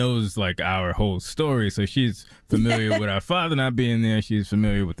 she knows like our whole story, so she's familiar with our father not being there. She's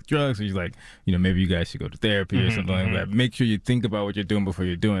familiar with the drugs, so she's like, maybe you guys should go to therapy or something like that. Make sure you think about what you're doing before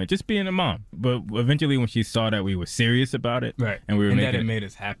you're doing it. Just being a mom. But eventually, when she saw that we were serious about it, and we were making that it made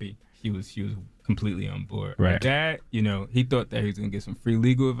us happy, she was completely on board. Right. My dad, he thought that he was gonna get some free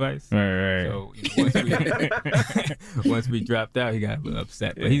legal advice. Right. So once we dropped out, he got a little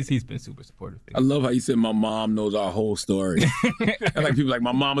upset. But he's been super supportive. I love how you said my mom knows our whole story. I like people like,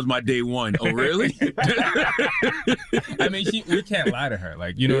 my mom was my day one. Oh, really? I mean, we can't lie to her.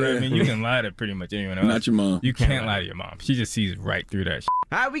 Like, you know what I mean? You can lie to pretty much anyone else. Not your mom. You can't lie to your mom. She just sees right through that shit.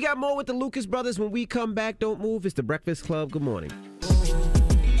 All right, we got more with the Lucas Brothers when we come back. Don't move. It's the Breakfast Club. Good morning.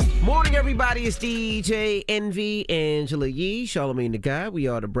 Morning, everybody. It's DJ Envy, Angela Yee, Charlamagne the Guy. We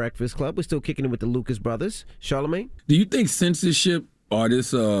are the Breakfast Club. We're still kicking it with the Lucas Brothers. Charlamagne? Do you think censorship or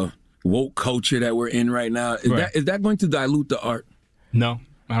this woke culture that we're in right now, is that going to dilute the art? No,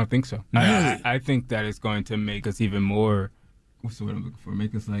 I don't think so. I think that it's going to make us even more, what's the word I'm looking for?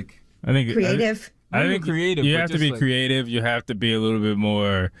 Make us like... creative. I think creative. You have to be creative. You have to be a little bit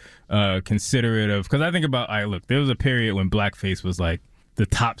more considerate of... Because I think about... look, there was a period when blackface was like the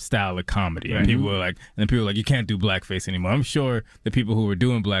top style of comedy. And people were like, you can't do blackface anymore. I'm sure the people who were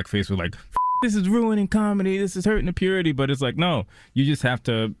doing blackface were like, this is ruining comedy. This is hurting the purity. But it's like, no, you just have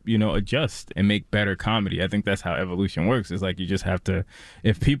to, adjust and make better comedy. I think that's how evolution works. It's like, you just have to,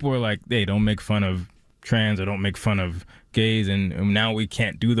 if people are like, hey, don't make fun of trans or don't make fun of gays, and now we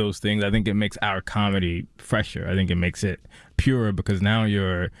can't do those things, I think it makes our comedy fresher. I think it makes it purer because now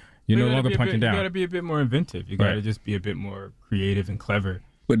you're no longer punching down. You got to be a bit more inventive. You got to just be a bit more creative and clever.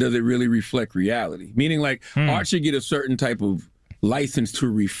 But does it really reflect reality? Meaning, like, art should get a certain type of licensed to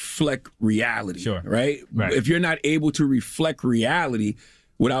reflect reality. Sure. Right? Right. If you're not able to reflect reality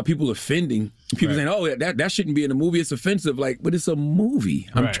without people offending, people saying, oh, that shouldn't be in a movie, it's offensive. Like, but it's a movie.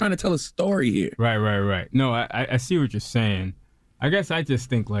 I'm Right. trying to tell a story here. Right. No, I see what you're saying. I guess I just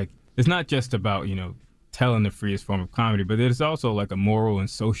think, like, it's not just about, telling the freest form of comedy, but there's also like a moral and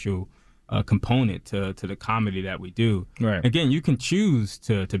social component to the comedy that we do. Right. Again, you can choose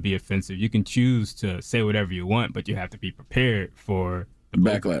to be offensive. You can choose to say whatever you want, but you have to be prepared for the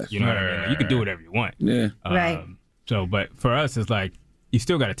backlash. You know what I mean? Like, you can do whatever you want. Yeah. Right. So, but for us, it's like you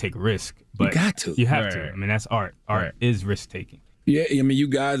still got to take risk. But You got to. You have Right. to. I mean, that's art. Art is risk taking. Yeah, I mean, you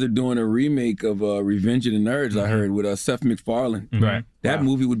guys are doing a remake of Revenge of the Nerds, I heard, with Seth MacFarlane. Right. That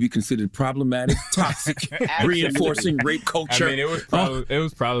movie would be considered problematic, toxic, reinforcing rape culture. I mean, it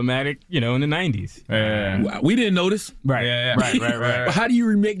was problematic, in the 90s. We didn't notice. Right. Right. How do you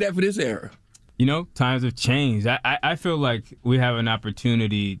remake that for this era? Times have changed. I feel like we have an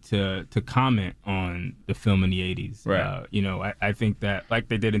opportunity to comment on the film in the 80s. Right. I think that, like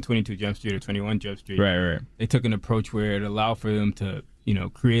they did in 22 Jump Street or 21 Jump Street, Right. they took an approach where it allowed for them to,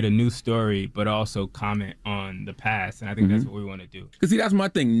 create a new story, but also comment on the past. And I think that's what we want to do. Because, see, that's my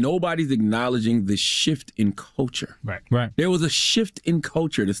thing. Nobody's acknowledging the shift in culture. Right. There was a shift in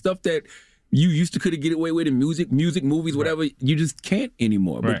culture. The stuff that you used to could get away with in music, movies, whatever, you just can't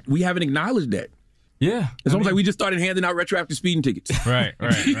anymore. But we haven't acknowledged that. Yeah. It's almost like we just started handing out retroactive speeding tickets. Right.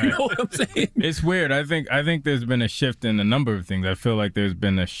 You know what I'm saying? It's weird. I think there's been a shift in a number of things. I feel like there's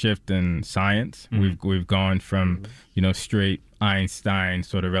been a shift in science. We've gone from, straight Einstein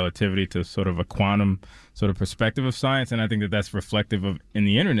sort of relativity to sort of a quantum sort of perspective of science. And I think that that's reflective of in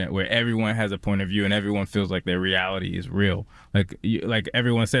the internet, where everyone has a point of view and everyone feels like their reality is real. Like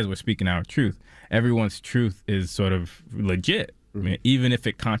everyone says, we're speaking our truth. Everyone's truth is sort of legit. I mean, even if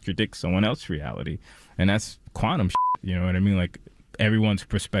it contradicts someone else's reality. And that's quantum shit, you know what I mean? Like, everyone's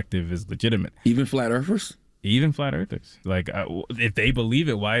perspective is legitimate. Even flat earthers? Even flat earthers. Like, if they believe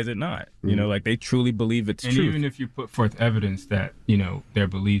it, why is it not? Like, they truly believe it's true. And even if you put forth evidence that, their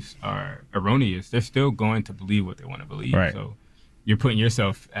beliefs are erroneous, they're still going to believe what they want to believe. Right. So you're putting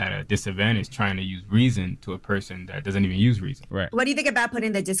yourself at a disadvantage trying to use reason to a person that doesn't even use reason. Right. What do you think about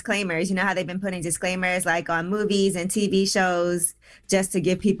putting the disclaimers? You know how they've been putting disclaimers like on movies and TV shows just to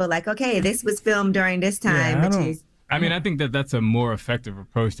give people like, okay, this was filmed during this time. I mean, I think that that's a more effective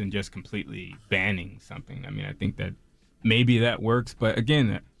approach than just completely banning something. I mean, I think that maybe that works. But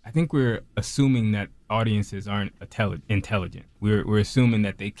again, I think we're assuming that audiences aren't intelligent. We're assuming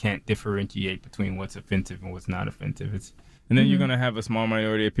that they can't differentiate between what's offensive and what's not offensive. And then you're going to have a small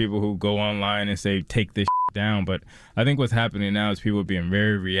minority of people who go online and say, take this down. But I think what's happening now is people being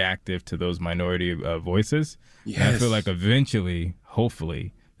very reactive to those minority voices. Yes. And I feel like eventually,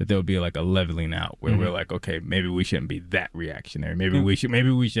 hopefully, that there'll be like a leveling out where we're like, okay, maybe we shouldn't be that reactionary. Maybe we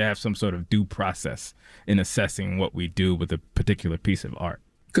should have some sort of due process in assessing what we do with a particular piece of art.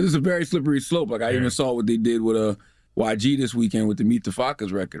 Because it's a very slippery slope. Like, I even saw what they did with YG this weekend with the Meet the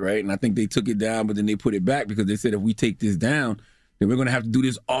Fockers record, right? And I think they took it down, but then they put it back because they said if we take this down, then we're going to have to do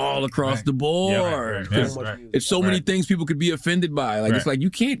this all across the board. It's so many things people could be offended by. Like, it's like you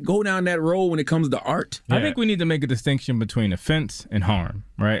can't go down that road when it comes to art. I think we need to make a distinction between offense and harm,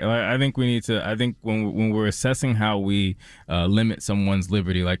 right? Like, I think we need to, when we're assessing how we limit someone's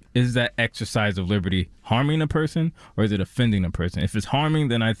liberty, like, is that exercise of liberty harming a person or is it offending a person? If it's harming,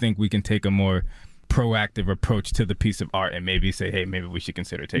 then I think we can take a more proactive approach to the piece of art and maybe say, hey, maybe we should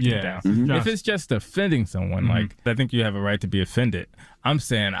consider taking it down. If it's just offending someone, like, I think you have a right to be offended. I'm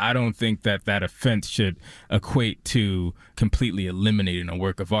saying I don't think that offense should equate to completely eliminating a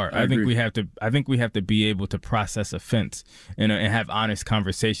work of art. I think we have to be able to process offense and have honest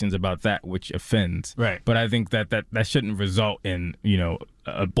conversations about that which offends. Right. But I think that shouldn't result in,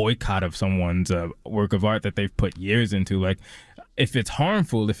 a boycott of someone's work of art that they've put years into. Like, if it's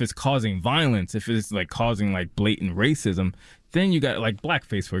harmful, if it's causing violence, if it's like causing like blatant racism, then you got like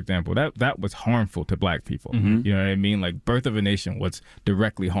blackface, for example. That was harmful to black people. You know what I mean? Like, Birth of a Nation was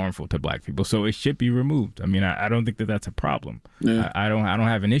directly harmful to black people, so it should be removed. I mean, I don't think that that's a problem. Yeah. I don't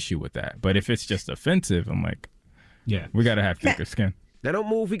have an issue with that. But if it's just offensive, I'm like, we got to have thicker skin. Now don't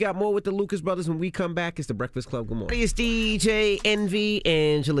move. We got more with the Lucas Brothers. When we come back, it's the Breakfast Club. Good morning. It's DJ Envy,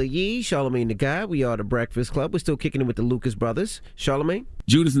 Angela Yee, Charlamagne the Guy. We are the Breakfast Club. We're still kicking it with the Lucas Brothers. Charlamagne?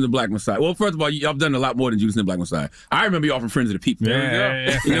 Judas and the Black Messiah. Well, first of all, y'all have done a lot more than Judas and the Black Messiah. I remember y'all from Friends of the People.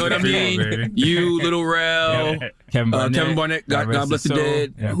 Yeah. You know what I mean? You, Little Rel, Kevin Barnett, God bless the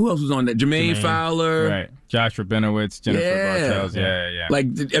dead. Yeah. Who else was on that? Jermaine Fowler. Right. Josh Rabinowitz, Jennifer Bartels. Yeah. Like,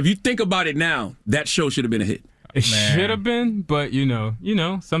 if you think about it now, that show should have been a hit. It should have been, but you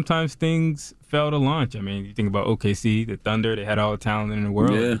know, sometimes things fail to launch. I mean, you think about OKC, the Thunder, they had all the talent in the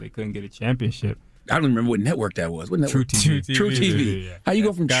world, but they couldn't get a championship. I don't remember what network that was. What network? True TV. True TV. Yeah. How you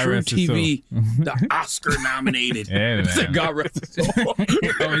go from God True rest his soul. TV to Oscar nominated? Yeah, man. To God rest his soul. Oh,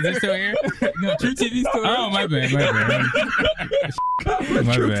 is it still here? No, True TV's still here. Oh, my bad.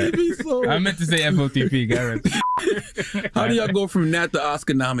 My True bad. TV soul. I meant to say FOTP. God rest. How do y'all go from that to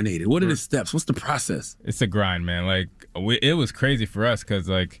Oscar nominated? What are the steps? What's the process? It's a grind, man. Like it was crazy for us because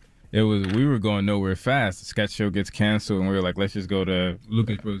we were going nowhere fast. The sketch show gets canceled, and we were like, let's just go to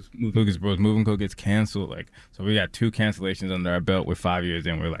Lucas Bros Moving Co. gets canceled. Like, so we got 2 cancellations under our belt. We're 5 years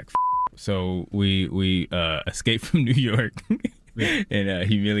in. We're like, so we escaped from New York in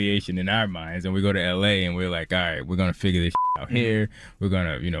humiliation in our minds, and we go to LA, and we're like, all right, we're gonna figure this out here. We're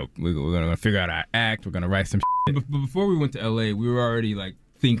gonna, we're gonna figure out our act. We're gonna write some. But before we went to LA, we were already like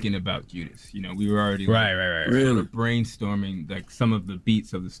thinking about Judas. We were already right. Sort of brainstorming like some of the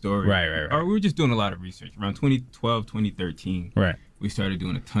beats of the story. Right. Or we were just doing a lot of research. Around 2012, 2013, right, we started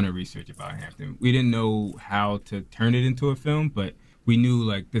doing a ton of research about Hampton. We didn't know how to turn it into a film, but we knew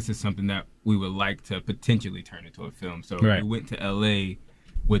like this is something that we would like to potentially turn into a film. So we went to LA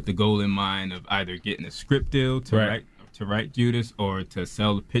with the goal in mind of either getting a script deal to write Judas or to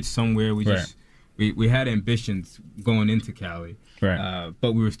sell the pitch somewhere. We had ambitions going into Cali,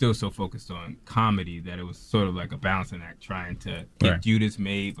 but we were still so focused on comedy that it was sort of like a balancing act, trying to get Judas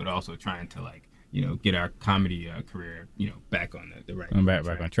made, but also trying to like get our comedy career back on the right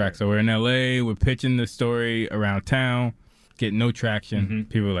back on track. So we're in LA, we're pitching the story around town, getting no traction.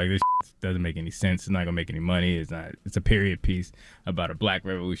 People are like, this doesn't make any sense. It's not gonna make any money. It's a period piece about a black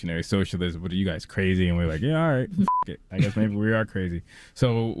revolutionary socialist. What are you guys crazy? And we're like, yeah, all right, it. I guess maybe we are crazy.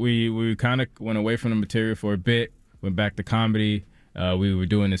 So we kind of went away from the material for a bit, went back to comedy. We were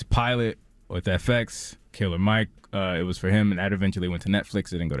doing this pilot with FX, Killer Mike. It was for him, and that eventually went to Netflix.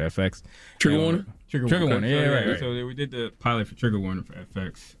 It didn't go to FX. Trigger Warner? Trigger Warner, yeah, right. So we did the pilot for Trigger Warner for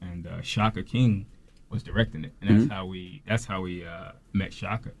FX, and Shaka King was directing it, and that's how we met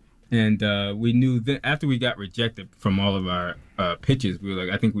Shaka. And we knew that after we got rejected from all of our pitches, we were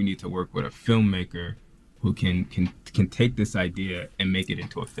like, I think we need to work with a filmmaker who can take this idea and make it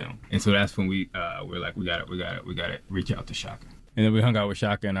into a film. And so that's when we're like, we gotta reach out to Shaka. And then we hung out with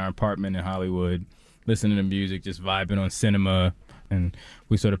Shaka in our apartment in Hollywood, listening to music, just vibing on cinema. And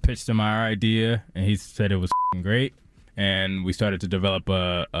we sort of pitched him our idea, and he said it was great. And we started to develop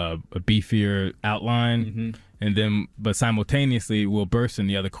a beefier outline. And then, but simultaneously, Will Burson,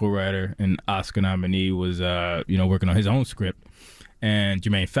 the other co-writer and Oscar nominee, was working on his own script. And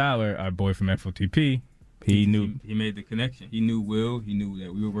Jermaine Fowler, our boy from FOTP, he made the connection. He knew Will. He knew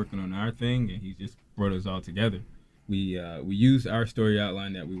that we were working on our thing, and he just brought us all together. We used our story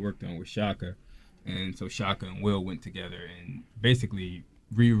outline that we worked on with Shaka, and so Shaka and Will went together and basically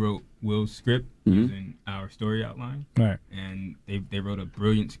rewrote Will's script using our story outline. Right. And they wrote a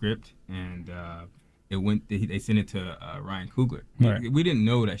brilliant script, and they sent it to Ryan Coogler. Right. We didn't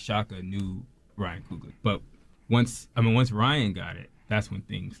know that Shaka knew Ryan Coogler, but once Ryan got it, that's when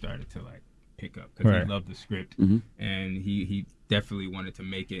things started to like pick up, because he loved the script, and he definitely wanted to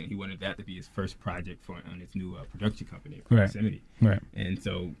make it. He wanted that to be his first project on his new production company, Proximity. Right. And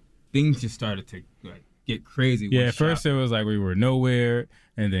so things just started to like get crazy. Yeah, at first it was like we were nowhere,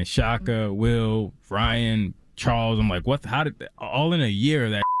 and then Shaka, Will, Ryan, Charles. I'm like, what? How did all in a year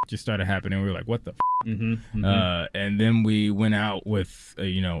that just started happening? We were like, what the? And then we went out with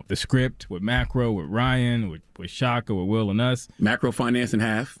the script with Macro, with Ryan, with Shaka, with Will and us. Macro financing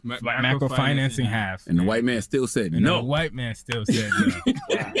half. Macro financing half. And the white man still said no. The white man still said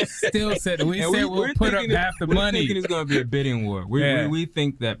no. Still said we said we'll put up half the money. We're thinking it's going to be a bidding war. We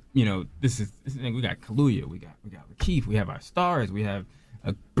think that this is we got Kaluuya, we got Lakeith, we have our stars, we have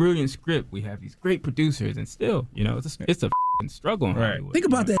a brilliant script, we have these great producers, and still it's a struggle in Hollywood. Think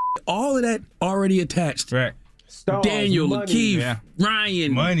about that. All of that already attached. Right. Stars, Daniel, money, Lakeith,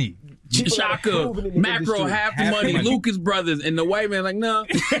 Ryan, money, Shaka, Macro, half the money, Lucas Brothers, and the white man like, no.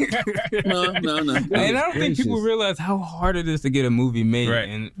 And I don't think people realize how hard it is to get a movie made,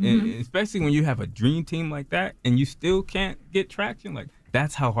 and especially when you have a dream team like that, and you still can't get traction. Like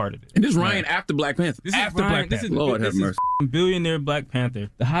that's how hard it is. And this is Ryan after Black Panther. This is Black Panther. Lord have mercy. Billionaire Black Panther,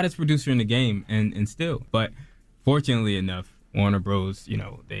 the hottest producer in the game, and still, but fortunately enough, Warner Bros,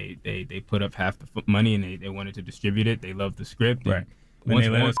 they put up half the money, and they wanted to distribute it. They loved the script. Right. And they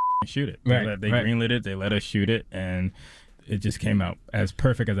let us shoot it. They greenlit it. They let us shoot it, and it just came out as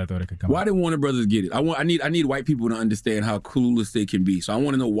perfect as I thought it could come out. Why did Warner Brothers get it? I need white people to understand how clueless they can be. So I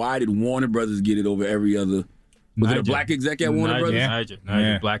want to know, why did Warner Brothers get it over every other Was it a black exec at Warner Brothers?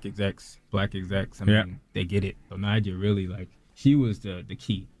 Niger, black execs. I mean, they get it. So Niger really, like, she was the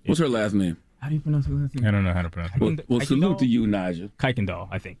key. What's her last name? How do you pronounce her last name? I don't know how to pronounce it. Well, salute to you, Niger. Kuykendall,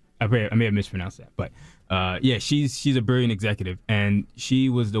 I think. I may have mispronounced that, but yeah, she's a brilliant executive, and she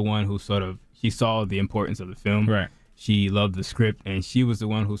was the one who she saw the importance of the film. Right. She loved the script, and she was the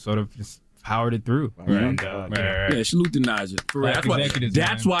one who sort of just powered it through. Right. And, Yeah, salute to Niger.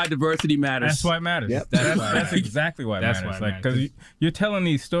 That's why diversity matters. That's why it matters. Yep. That's exactly why it matters. Like, because you're telling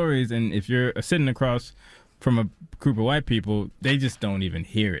these stories, and if you're sitting across from a group of white people, they just don't even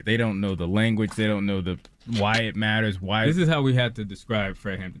hear it. They don't know the language. They don't know why it matters. This is how we had to describe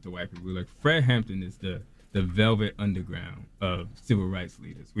Fred Hampton to white people. We're like, Fred Hampton is the velvet underground of civil rights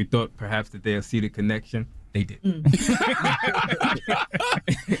leaders. We thought perhaps that they'll see the connection. They did.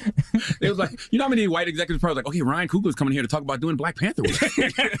 It was like, you know how many white executives probably like, okay, Ryan Coogler's coming here to talk about doing Black Panther with us.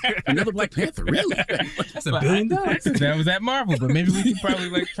 Another Black Panther, really? That's $1 billion. That was at Marvel, but maybe we could probably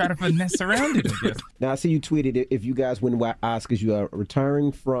like try to finesse around it, I guess. Now, I see you tweeted if you guys win Oscars, you are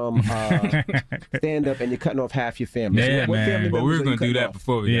retiring from stand-up and you're cutting off half your family. Yeah, so what family man. But we were going to do that off?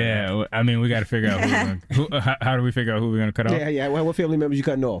 before we I mean, we got to figure out how do we figure out who we're going to cut off? Yeah. Well, what family members you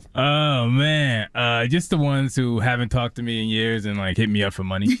cutting off? Oh, man. Just the ones who haven't talked to me in years and like hit me up for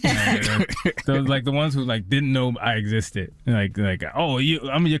money. Those like the ones who like didn't know I existed. Like oh,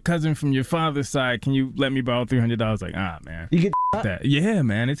 I'm your cousin from your father's side. Can you let me borrow $300? Like, man. You get that? Yeah,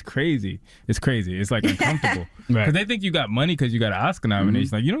 man. It's crazy. It's crazy. It's like uncomfortable because they think you got money because you got an Oscar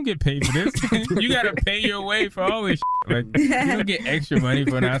nomination. Like, you don't get paid for this. You got to pay your way for all this. Like, you don't get extra money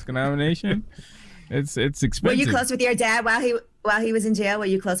for an Oscar nomination. It's expensive. Were you close with your dad while he was in jail? Were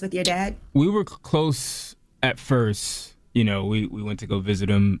you close with your dad? We were close at first. You know, we went to go visit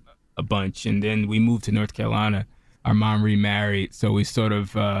him a bunch, and then we moved to North Carolina. Our mom remarried, so we sort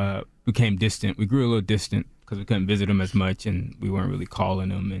of became distant. We grew a little distant because we couldn't visit him as much, and we weren't really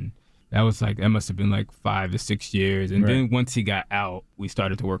calling him. And that must have been like 5 to 6 years. And then once he got out, we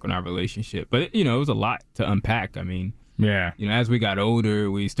started to work on our relationship. But it was a lot to unpack. I mean, as we got older,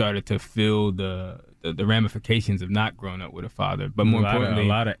 we started to feel the ramifications of not growing up with a father. But more importantly, a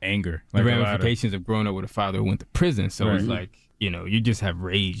lot of anger. The ramifications of growing up with a father who went to prison. So it's like, you just have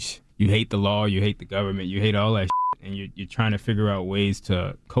rage. You hate the law, you hate the government, you hate all that shit, and you're trying to figure out ways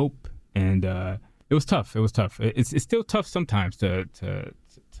to cope. And it was tough. It's still tough sometimes to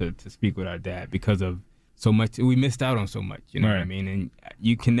speak with our dad because of so much. We missed out on so much, you know what I mean? And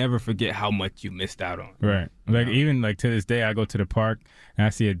you can never forget how much you missed out on. Right. Like even like to this day, I go to the park and I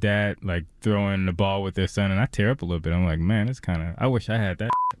see a dad like throwing the ball with their son, and I tear up a little bit. I'm like, man, I wish I had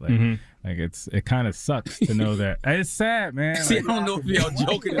that. Like, like it kind of sucks to know that. It's sad, man. See, I don't know if y'all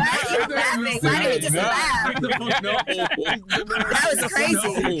joking. Why did you just laugh? No. That was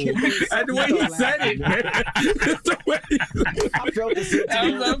crazy. That's the way he said it, man. That's the way I felt the same.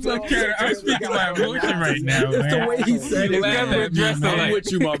 I'm speaking my emotion right now, man. That's the way he said it. I'm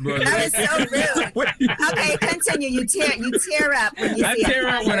with you, my brother. That was so real. Okay, continue. You tear up when you see I tear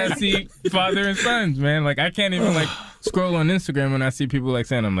up when I see father and sons, man. Like, I can't even like scroll on Instagram when I see people like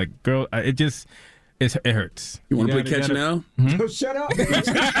saying, I'm like, girl, it hurts. You want to play catch now? Yo, shut up.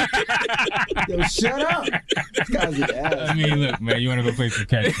 Yo, shut up. This guy's an ass. I mean, look, man, you want to go play some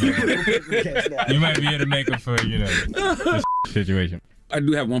catch, man. You might be able to make up for, this situation. I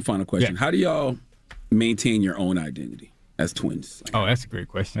do have one final question. How do y'all maintain your own identity as twins? Oh, that's a great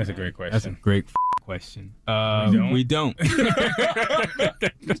question. That's a great question. That's a great question. We don't.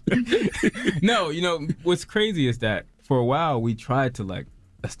 No, what's crazy is that for a while we tried to like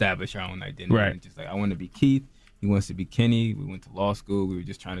establish our own identity. Right. And just like, I want to be Keith. He wants to be Kenny. We went to law school. We were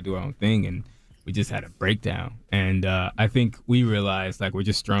just trying to do our own thing, and we just had a breakdown. And I think we realized like we're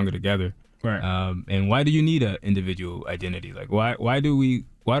just stronger together. Right. And why do you need an individual identity? Like, why do we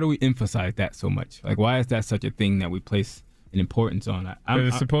emphasize that so much? Like, why is that such a thing that we place an importance on?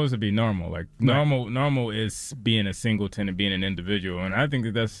 It's supposed to be normal. Like, normal is being a singleton and being an individual. And I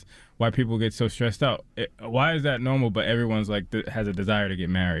think that's why people get so stressed out. Why is that normal? But everyone's like has a desire to get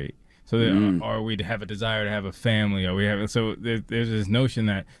married. So or we have a desire to have a family, or there's this notion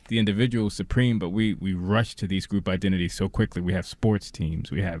that the individual is supreme, but we rush to these group identities so quickly. We have sports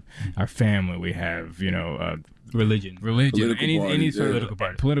teams, we have our family, we have religion, any sort of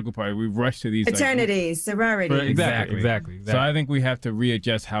political party. We rush to these fraternities, sororities. Exactly. So I think we have to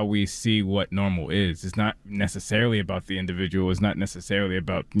readjust how we see what normal is. It's not necessarily about the individual. It's not necessarily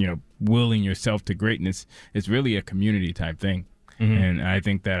about willing yourself to greatness. It's really a community type thing. And I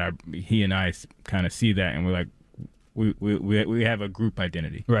think that he and I kind of see that, and we're like, we have a group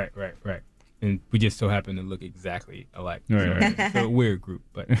identity. Right. and we just so happen to look exactly alike. Right. So a weird group,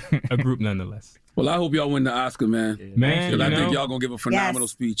 but a group nonetheless. Well, I hope y'all win the Oscar, man. Man, I think y'all gonna give a phenomenal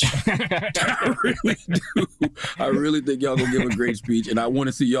speech. I really do. I really think y'all gonna give a great speech, and I want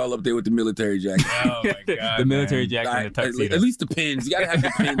to see y'all up there with the military jacket. Oh my God, the military jacket and the tuxedo. At least the pins. You gotta have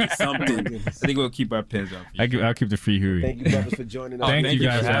the pins or something. I think we'll keep our pins up. I'll keep the free Huey. Thank you, brothers, for joining us. Thank you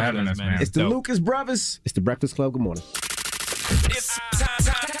guys for having us, man. It's the Lucas Brothers. It's the Breakfast Club. Good morning. It's time.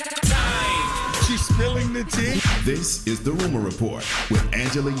 She's spilling the tea. This is the Rumor Report with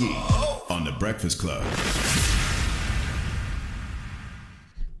Angela Yee on the Breakfast Club.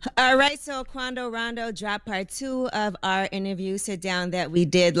 All right, so Quando Rondo dropped part 2 of our interview sit down that we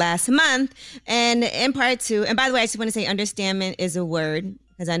did last month. And in part 2, and by the way, I just want to say understandment is a word,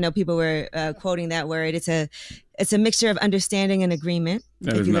 because I know people were quoting that word. It's a mixture of understanding and agreement.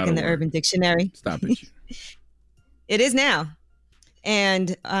 That if is you not look in a the word. Urban Dictionary. Stop it. It is now.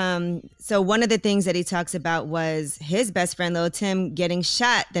 And so one of the things that he talks about was his best friend, Lil Tim, getting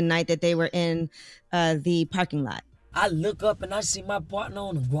shot the night that they were in the parking lot. I look up and I see my partner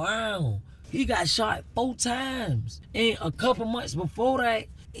on the ground. He got shot 4 times. And a couple months before that,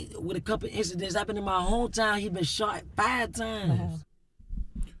 with a couple incidents happened in my hometown, he been shot 5 times.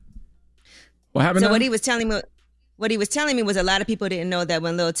 What happened? So what he was telling me was a lot of people didn't know that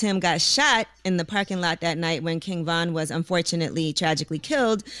when Lil Tim got shot in the parking lot that night when King Von was unfortunately tragically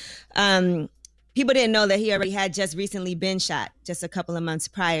killed, people didn't know that he already had just recently been shot just a couple of months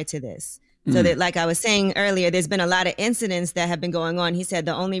prior to this. So that, like I was saying earlier, there's been a lot of incidents that have been going on. He said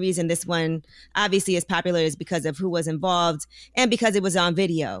the only reason this one obviously is popular is because of who was involved and because it was on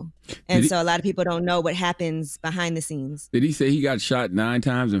video. And so a lot of people don't know what happens behind the scenes. Did he say he got shot 9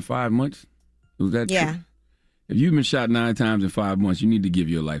 times in 5 months? Was that Yeah. true? If you've been shot 9 times in 5 months, you need to give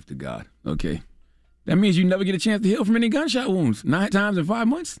your life to God, okay? That means you never get a chance to heal from any gunshot wounds. 9 times in 5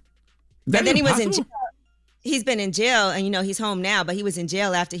 months? And then he was in jail. He's been in jail, and he's home now, but he was in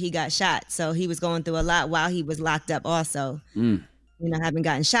jail after he got shot. So he was going through a lot while he was locked up also, having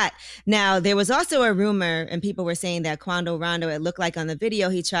gotten shot. Now, there was also a rumor, and people were saying that Quando Rondo, it looked like on the video,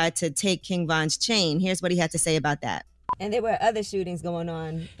 he tried to take King Von's chain. Here's what he had to say about that. And there were other shootings going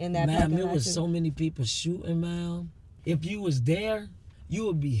on in that Man, there was so many people shooting, man. If you was there, you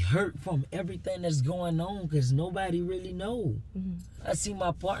would be hurt from everything that's going on because nobody really know. I see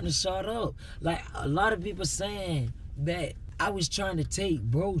my partner shot up. Like, a lot of people saying that I was trying to take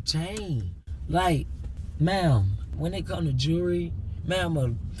bro chain. Like, ma'am, when it come to jewelry, ma'am, a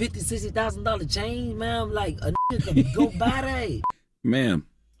 $50,000, $60,000 chain, ma'am, like, a nigga can go buy that. Ma'am.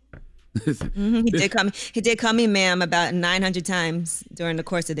 He did call me ma'am about 900 times during the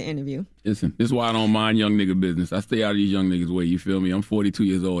course of the interview. Listen, this is why I don't mind young nigga business. I stay out of these young niggas' way, you feel me? I'm 42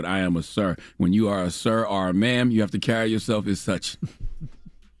 years old. I am a sir. When you are a sir or a ma'am, you have to carry yourself as such.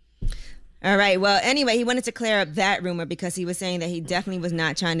 All right. Well, anyway, he wanted to clear up that rumor because he was saying that he definitely was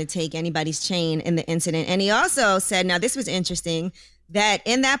not trying to take anybody's chain in the incident. And he also said, now this was interesting, that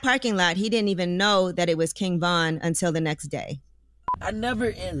in that parking lot, he didn't even know that it was King Von until the next day. I never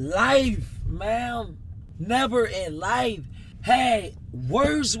in life, ma'am, never in life had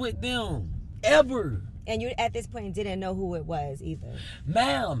words with them, ever. And you, at this point, didn't know who it was either.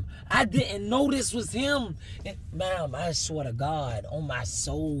 Ma'am, I didn't know this was him. Ma'am, I swear to God, on my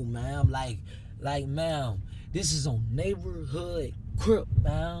soul, ma'am, like, ma'am, this is on Neighborhood Crip,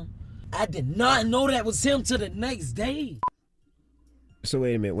 ma'am. I did not know that was him till the next day. So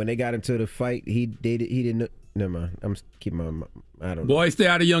wait a minute. When they got into the fight, he didn't know. Never mind. I'm keeping my. I don't know. Boy, stay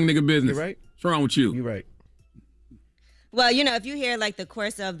out of young nigga business. You're right. What's wrong with you? You're right. Well, if you hear like the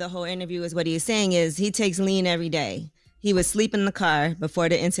course of the whole interview is what he is saying is he takes lean every day. He was sleeping in the car before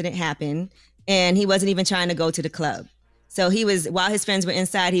the incident happened, and he wasn't even trying to go to the club. So he was, while his friends were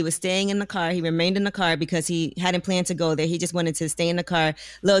inside, he was staying in the car. He remained in the car because he hadn't planned to go there. He just wanted to stay in the car.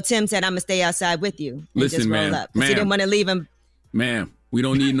 Lil Tim said, "I'm gonna stay outside with you." And Listen, just roll ma'am, up. 'Cause he didn't want to leave him. Ma'am, we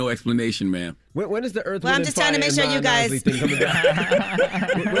don't need no explanation, ma'am. When is the Earth? Well, I'm just trying to make sure you guys. What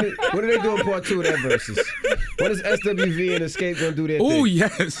are they doing part 2 of that versus? When is SWV and Escape gonna do their thing? Oh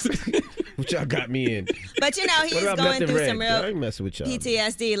yes. What y'all got me in? But he's What about going Left and through Red? some real I ain't messing with y'all.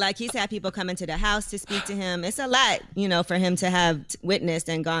 PTSD. Like he's had people coming to the house to speak to him. It's a lot, for him to have witnessed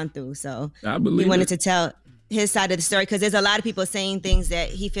and gone through. So I believe he wanted to tell his side of the story because there's a lot of people saying things that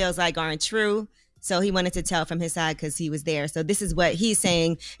he feels like aren't true. So he wanted to tell from his side because he was there. So this is what he's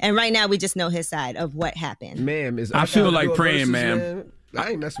saying. And right now we just know his side of what happened. Ma'am, I feel like praying, ma'am.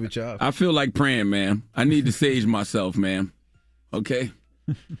 I ain't messing with y'all. I feel like praying, ma'am. I need to sage myself, ma'am. Okay?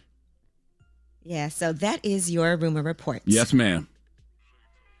 Yeah, so that is your rumor report. Yes, ma'am.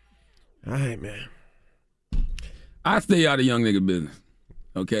 All right, man. I stay out of young nigga business.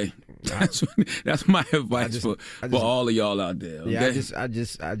 Okay, that's my advice for all of y'all out there. Okay? Yeah, I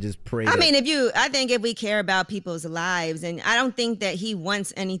just pray. I mean, I think if we care about people's lives, and I don't think that he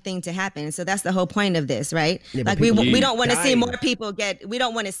wants anything to happen. So that's the whole point of this, right? Yeah, like we don't want to see more people get. We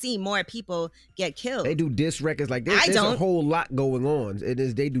don't want to see more people get killed. They do diss records like there's a whole lot going on.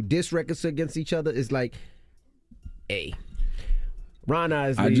 They do diss records against each other. It's like, hey, Ron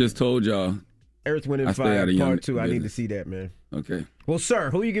Isley. I just told y'all. Earth, Wind, and Fire Part 2. I need to see that, man. Okay. Well,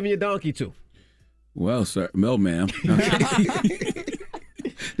 sir, who are you giving your donkey to? Well, sir, ma'am. Okay.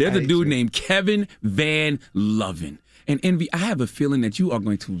 There's a dude named Kevin Van Loven. And Envy, I have a feeling that you are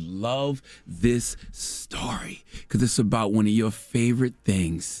going to love this story because it's about one of your favorite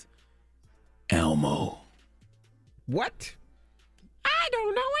things, Elmo. What? I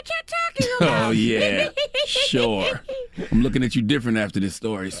don't know what you're talking about. Oh, yeah. Sure. I'm looking at you different after this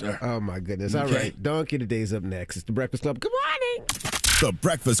story, sir. Oh, my goodness. All right. Donkey Today's up next. It's The Breakfast Club. Good morning. The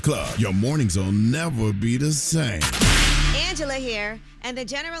Breakfast Club. Your mornings will never be the same. Angela here, and the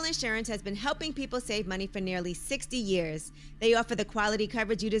General Insurance has been helping people save money for nearly 60 years. They offer the quality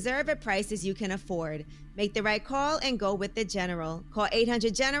coverage you deserve at prices you can afford. Make the right call and go with the General. Call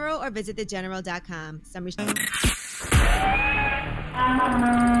 800-GENERAL or visit thegeneral.com.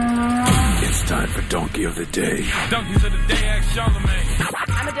 It's time for Donkey of the Day. Donkeys of the Day, ask Charlamagne.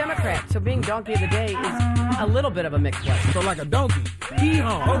 I'm a Democrat, so being Donkey of the Day is a little bit of a mixed blessing. So like a donkey.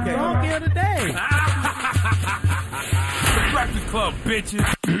 Hee-haw. Okay. Donkey of the Day. The Breakfast Club,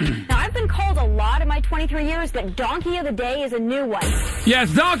 bitches. Now, I've been called a lot in my 23 years, but Donkey of the Day is a new one.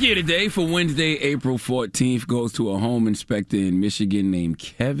 Yes, Donkey of the Day for Wednesday, April 14th goes to a home inspector in Michigan named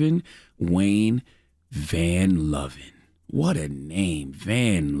Kevin Wayne Van Loven. What a name,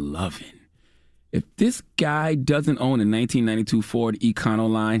 Van Loven. If this guy doesn't own a 1992 Ford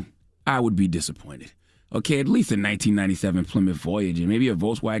Econoline, I would be disappointed. Okay, at least a 1997 Plymouth Voyager, maybe a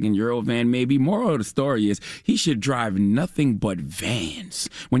Volkswagen Eurovan, maybe. Moral of the story is he should drive nothing but vans.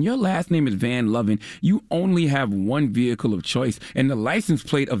 When your last name is Van Loven, you only have one vehicle of choice, and the license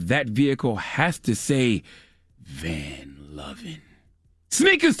plate of that vehicle has to say Van Loven.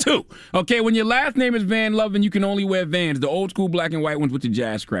 Sneakers too. Okay, when your last name is Van Loven, you can only wear Vans, the old school black and white ones with the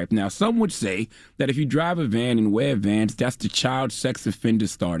jazz stripe. Now, some would say that if you drive a van and wear Vans, that's the child sex offender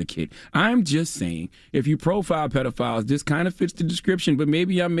starter kit. I'm just saying, if you profile pedophiles, this kind of fits the description, but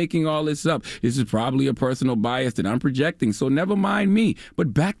maybe I'm making all this up. This is probably a personal bias that I'm projecting, so never mind me.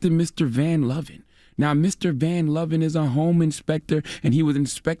 But back to Mr. Van Loven. Now, Mr. Van Loven is a home inspector, and he was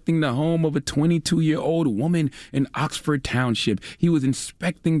inspecting the home of a 22-year-old woman in Oxford Township. He was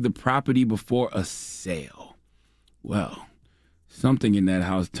inspecting the property before a sale. Well, something in that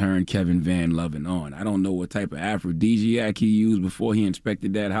house turned Kevin Van Loven on. I don't know what type of aphrodisiac he used before he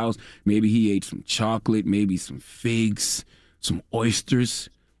inspected that house. Maybe he ate some chocolate, maybe some figs, some oysters,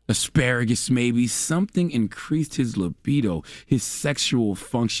 asparagus maybe. Something increased his libido, his sexual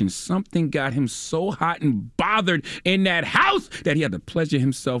function. Something got him so hot and bothered in that house that he had to pleasure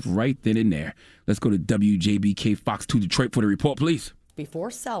himself right then and there. Let's go to WJBK Fox 2 Detroit for the report, please.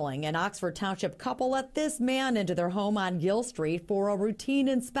 Before selling, an Oxford Township couple let this man into their home on Gill Street for a routine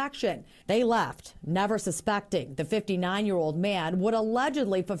inspection. They left, never suspecting the 59-year-old man would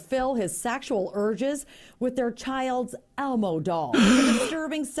allegedly fulfill his sexual urges with their child's Elmo doll. The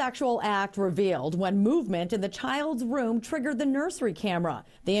disturbing sexual act revealed when movement in the child's room triggered the nursery camera.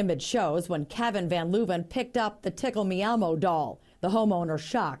 The image shows when Kevin Van Loven picked up the Tickle Me Elmo doll. The homeowner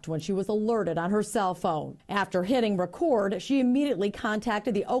shocked when she was alerted on her cell phone. After hitting record, she immediately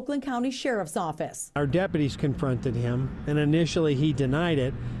contacted the Oakland County Sheriff's Office. Our deputies confronted him, and initially he denied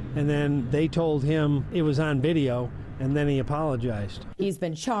it, and then they told him it was on video, and then he apologized. He's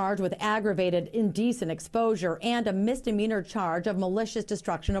been charged with aggravated indecent exposure and a misdemeanor charge of malicious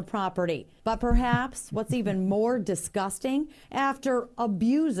destruction of property. But perhaps what's even more disgusting, after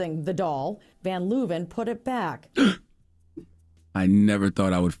abusing the doll, Van Loven put it back. I never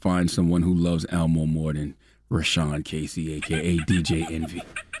thought I would find someone who loves Elmo more than Rashawn Casey, a.k.a. DJ Envy.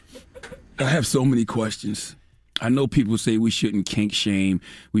 I have so many questions. I know people say we shouldn't kink shame.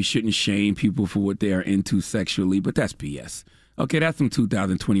 We shouldn't shame people for what they are into sexually, but that's BS. Okay, that's from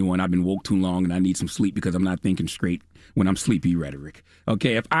 2021. I've been woke too long and I need some sleep because I'm not thinking straight when I'm sleepy rhetoric.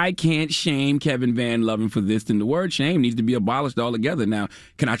 Okay, if I can't shame Kevin Van Loven for this, then the word shame needs to be abolished altogether. Now,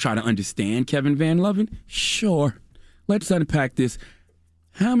 can I try to understand Kevin Van Loven? Sure. Let's unpack this.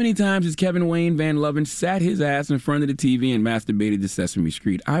 How many times has Kevin Wayne Van Loven sat his ass in front of the TV and masturbated to Sesame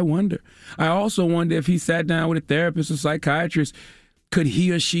Street? I wonder. I also wonder if he sat down with a therapist or psychiatrist. Could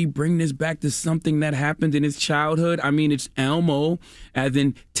he or she bring this back to something that happened in his childhood? I mean, it's Elmo, as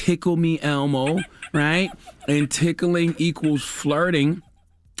in tickle me Elmo, right? And tickling equals flirting.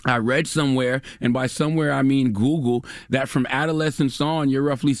 I read somewhere, and by somewhere I mean Google, that from adolescence on, you're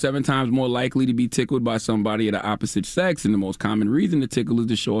roughly 7 times more likely to be tickled by somebody of the opposite sex. And the most common reason to tickle is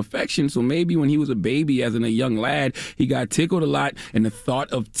to show affection. So maybe when he was a baby, as in a young lad, he got tickled a lot, and the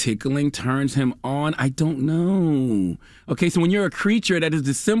thought of tickling turns him on. I don't know. Okay, so when you're a creature that is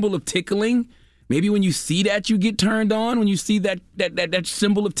the symbol of tickling, maybe when you see that, you get turned on. When you see that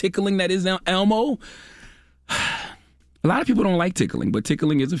symbol of tickling that is Elmo. A lot of people don't like tickling, but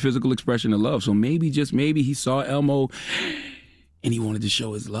tickling is a physical expression of love. So maybe, just maybe, he saw Elmo and he wanted to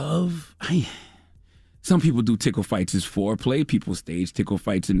show his love. Some people do tickle fights as foreplay. People stage tickle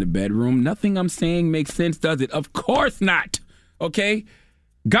fights in the bedroom. Nothing I'm saying makes sense, does it? Of course not. Okay?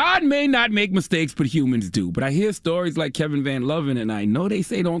 God may not make mistakes, but humans do. But I hear stories like Kevin Van Loven, and I know they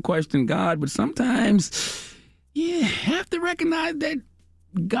say don't question God, but sometimes you have to recognize that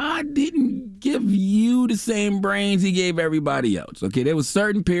God didn't give you the same brains he gave everybody else. Okay, there was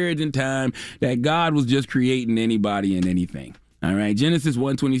certain periods in time that God was just creating anybody and anything. All right, Genesis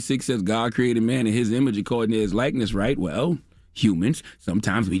 1:26 says God created man in his image according to his likeness, right? Well, humans,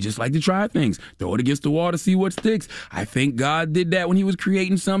 sometimes we just like to try things, throw it against the wall to see what sticks. I think God did that when he was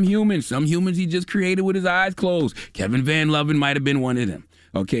creating some humans. Some humans he just created with his eyes closed. Kevin Van Loven might have been one of them.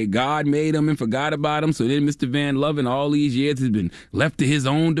 Okay, God made him and forgot about him, so then Mr. Van Loven all these years has been left to his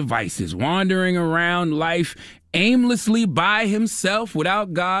own devices, wandering around life aimlessly by himself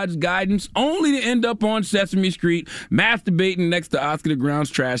without God's guidance, only to end up on Sesame Street masturbating next to Oscar the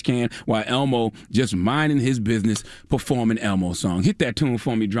Grouch's trash can while Elmo just minding his business performing Elmo song. Hit that tune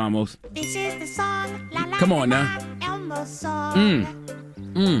for me, Dramos. This is the song, la la. Come on la, now. Elmo song.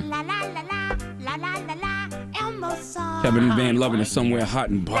 La la la la la la la la Elmo song. Kevin Van Loven is somewhere hot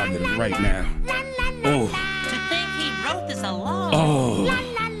and bothered right now. Oh. To think he wrote this alone. Oh.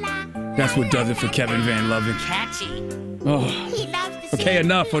 That's what does it for Kevin Van Loven. Catchy. Oh. Okay,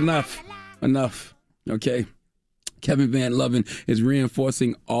 enough. Okay. Kevin Van Loven is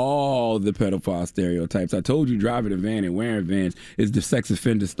reinforcing all the pedophile stereotypes. I told you driving a van and wearing Vans is the sex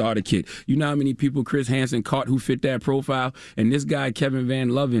offender starter kit. You know how many people Chris Hansen caught who fit that profile? And this guy, Kevin Van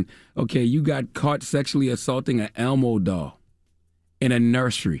Loven, okay, you got caught sexually assaulting an Elmo doll in a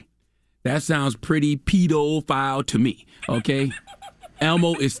nursery. That sounds pretty pedophile to me, okay?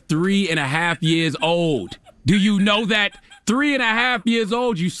 Elmo is 3.5 years old. Do you know that? 3.5 years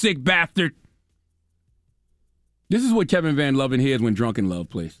old, you sick bastard. This is what Kevin Van Loven hears when Drunken Love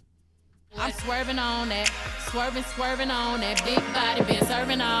plays. I'm swerving on that, swerving on that big body, been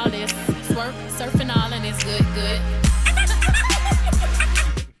serving all this, surfing all and it's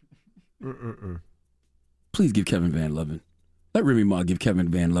good. Please give Kevin Van Loven. Let Remy Ma give Kevin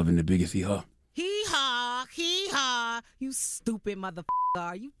Van Loven the biggest hee-haw. Hee-haw, you stupid motherfucker,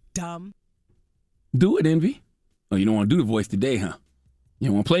 are you dumb? Do it, Envy. Oh, you don't want to do the voice today, huh? You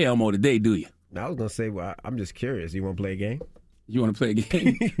don't want to play Elmo today, do you? I was going to say, well, I'm just curious. You want to play a game? You want to play a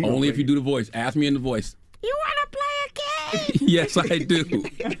game? Only if you do the voice. Ask me in the voice. You want to play a game? Yes, I do.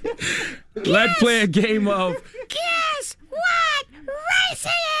 Let's play a game of... Guess what race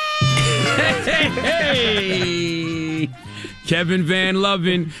he is? Hey! Kevin Van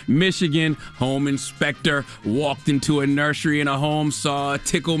Loven, Michigan, home inspector, walked into a nursery in a home, saw a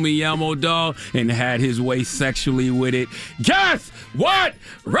Tickle Me Elmo doll, and had his way sexually with it. Guess what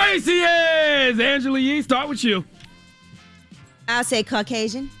race he is? Angela Yee, start with you. I'll say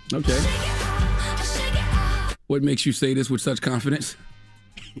Caucasian. Okay. What makes you say this with such confidence?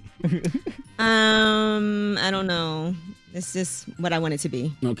 I don't know. It's just what I want it to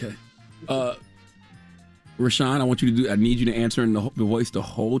be. Okay. Rashawn, I need you to answer in the voice the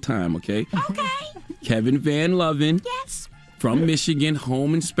whole time, okay? Okay. Kevin Van Loven. Yes. From Michigan,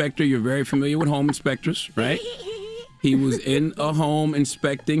 home inspector. You're very familiar with home inspectors, right? He was in a home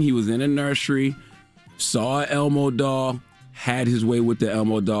inspecting. He was in a nursery, saw an Elmo doll, had his way with the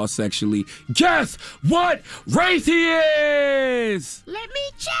Elmo doll sexually. Guess what race he is? Let me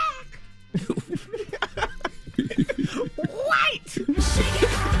check. White.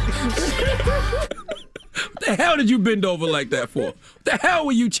 What the hell did you bend over like that for? What the hell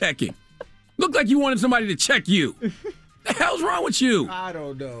were you checking? Looked like you wanted somebody to check you. The hell's wrong with you? I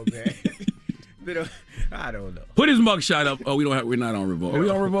don't know, man. I don't know. Put his mugshot up. Oh, we're not on Revolt. Are we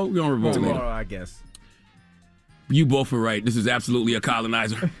on Revolt? We're on Revolt later. Tomorrow, I guess. You both are right. This is absolutely a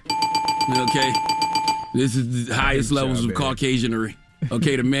colonizer. Okay? This is the highest levels of Caucasianery.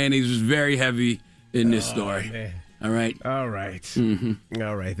 Okay, the mayonnaise was very heavy in this story. Man. All right? All right. Mm-hmm.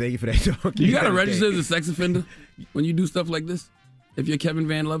 All right. Thank you for that talk. You got to register as a sex offender when you do stuff like this? If you're Kevin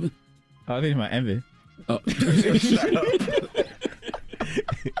Van Loven? Oh, I think it's my envy. Oh. Shut up.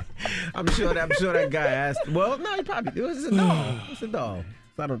 I'm sure that guy asked. Well, no, he probably. It was a doll. It's a doll.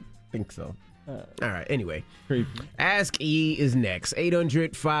 So I don't think so. All right, anyway. Creepy. Ask Yee is next.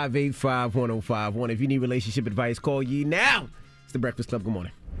 800-585-1051. If you need relationship advice, call Yee now. It's The Breakfast Club. Good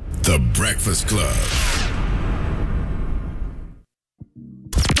morning. The Breakfast Club.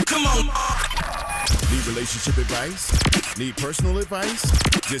 Come on. Need relationship advice? Need personal advice?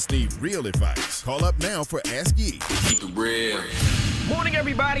 Just need real advice. Call up now for Ask Yee. Keep it real. Morning,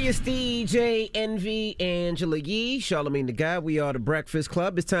 everybody. It's DJ Envy, Angela Yee, Charlamagne the Guy. We are The Breakfast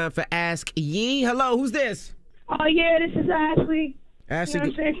Club. It's time for Ask Yee. Hello, who's this? Oh, yeah, this is Ashley. Ashley. You know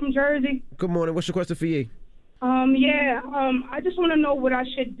what I'm saying, from Jersey. Good morning. What's your question for Yee? I just want to know what I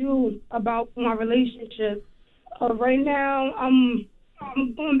should do about my relationship. Right now, I'm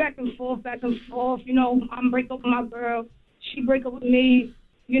going back and forth. You know, I'm break up with my girl. She break up with me.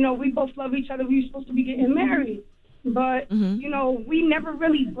 You know, we both love each other. We were supposed to be getting married. But, you know, we never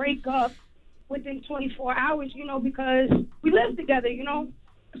really break up within 24 hours, you know, because we live together, you know.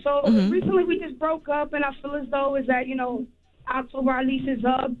 So recently we just broke up, and I feel as though is that, you know, October our lease is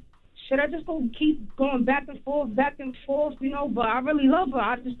up. Should I just keep going back and forth, you know? But I really love her.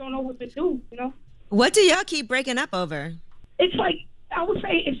 I just don't know what to do, you know? What do y'all keep breaking up over? It's like, I would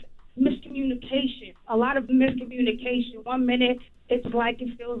say it's miscommunication. A lot of miscommunication. 1 minute, it's like,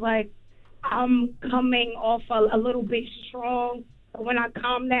 it feels like I'm coming off a little bit strong. But when I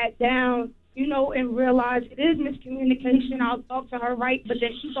calm that down, you know, and realize it is miscommunication, I'll talk to her, right? But then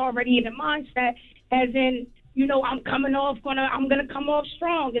she's already in the mindset, as in, you know, I'm gonna come off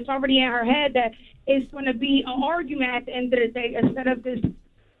strong. It's already in her head that it's gonna be an argument at the end of the day, instead of just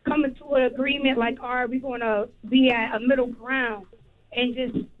coming to an agreement like, all right, we're gonna be at a middle ground and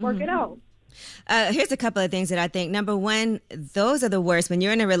just work it out. Here's a couple of things that I think. Number one, those are the worst. When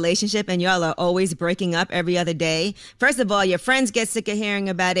you're in a relationship and y'all are always breaking up every other day, first of all, your friends get sick of hearing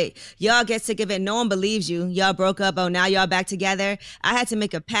about it. Y'all get sick of it. No one believes you. Y'all broke up. Oh, now y'all back together. I had to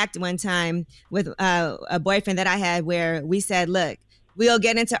make a pact one time with a boyfriend that I had where we said, look, we'll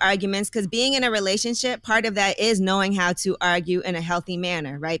get into arguments, because being in a relationship, part of that is knowing how to argue in a healthy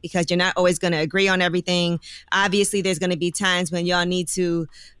manner, right? Because you're not always going to agree on everything. Obviously, there's going to be times when y'all need to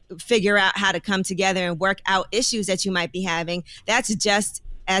figure out how to come together and work out issues that you might be having. That's just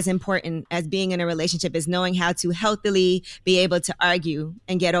as important as being in a relationship, is knowing how to healthily be able to argue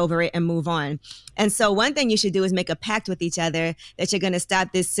and get over it and move on. And so one thing you should do is make a pact with each other that you're going to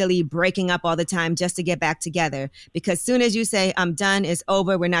stop this silly breaking up all the time just to get back together. Because soon as you say, I'm done, it's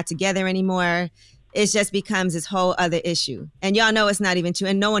over, we're not together anymore, it just becomes this whole other issue. And y'all know it's not even true,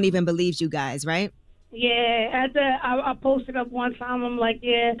 and no one even believes you guys, right? Yeah, I posted up one time, I'm like,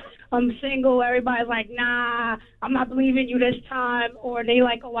 yeah, I'm single. Everybody's like, nah, I'm not believing you this time. Or they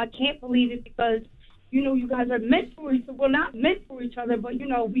like, oh, I can't believe it because, you know, you guys are meant for each other. Well, not meant for each other, but, you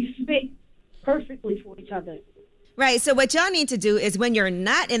know, we fit perfectly for each other. Right. So what y'all need to do is, when you're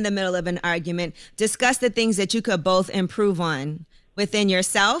not in the middle of an argument, discuss the things that you could both improve on within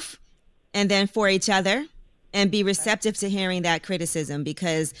yourself and then for each other. And be receptive to hearing that criticism,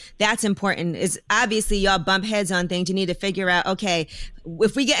 because that's important. Is obviously y'all bump heads on things. You need to figure out, okay,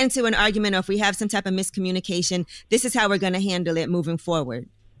 if we get into an argument or if we have some type of miscommunication, this is how we're going to handle it moving forward,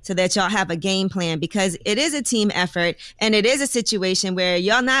 so that y'all have a game plan, because it is a team effort and it is a situation where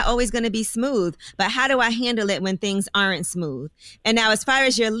y'all not always going to be smooth. But how do I handle it when things aren't smooth? And now, as far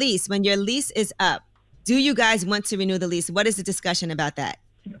as your lease, when your lease is up, do you guys want to renew the lease? What is the discussion about that?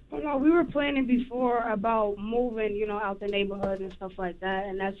 Well, no, we were planning before about moving, you know, out the neighborhood and stuff like that,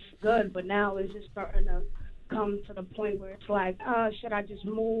 and that's good. But now it's just starting to come to the point where it's like, should I just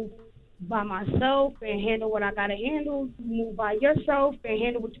move by myself and handle what I got to handle? Move by yourself and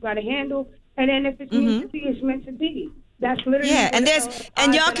handle what you got to handle. And then if it's meant to be, it's meant to be. That's literally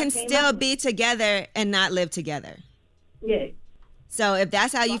and y'all can still be together and not live together. Yeah. So if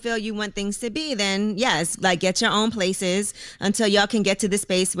that's how you feel you want things to be, then yes, like get your own places until y'all can get to the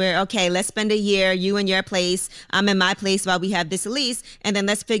space where, okay, let's spend a year, you in your place, I'm in my place while we have this lease. And then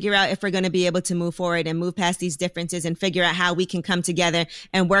let's figure out if we're going to be able to move forward and move past these differences and figure out how we can come together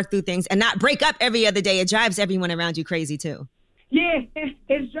and work through things and not break up every other day. It drives everyone around you crazy too. Yeah,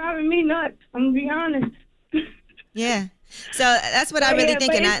 it's driving me nuts. I'm going to be honest. Yeah. So that's what I really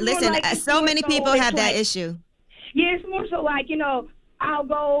think. And listen, like, so many people have that issue. Yeah, it's more so like, you know, I'll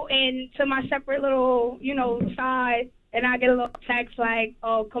go into my separate little, you know, side, and I get a little text like,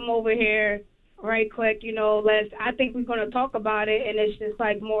 oh, come over here right quick, you know, I think we're going to talk about it, and it's just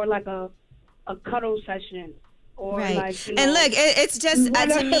like more like a cuddle session. Or right. Like, you know, and look, it's just,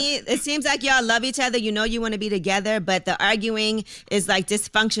 to me, it seems like y'all love each other. You know you want to be together, but the arguing is like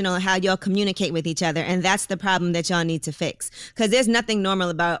dysfunctional how y'all communicate with each other. And that's the problem that y'all need to fix. Because there's nothing normal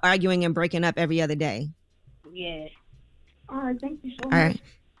about arguing and breaking up every other day. Yeah. All right, thank you so All much. right.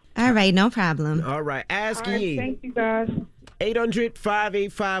 All right, no problem. All right, Ask All right, Ye. thank you, guys.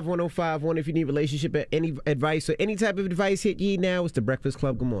 800-585-1051 if you need relationship any advice or any type of advice. Hit Ye now. It's the Breakfast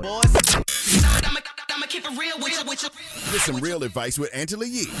Club. Good morning. Get some real advice with Angela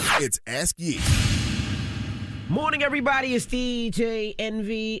Yee. It's Ask Yee. Morning, everybody. It's DJ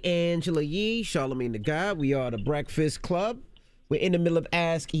Envy, Angela Yee, Charlamagne the God. We are the Breakfast Club. We're in the middle of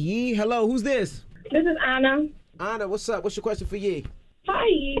Ask Yee. Hello, who's this? This is Anna. Anna, what's up? What's your question for Yee?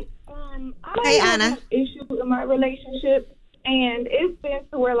 Hi. Hey, I Anna. have issues in my relationship, and it's been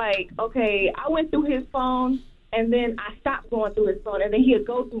to where, like, okay, I went through his phone, and then I stopped going through his phone, and then he'd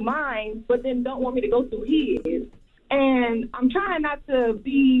go through mine, but then don't want me to go through his. And I'm trying not to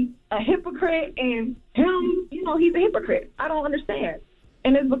be a hypocrite, and him, you know, he's a hypocrite. I don't understand.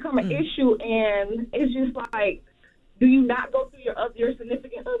 And it's become an issue, and it's just like, do you not go through your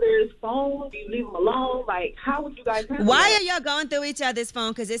significant other's phone? Do you leave them alone? Like, how would you guys handle Why that? are y'all going through each other's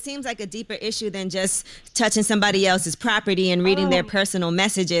phone? Because it seems like a deeper issue than just touching somebody else's property and reading their personal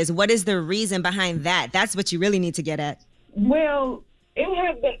messages. What is the reason behind that? That's what you really need to get at. Well, it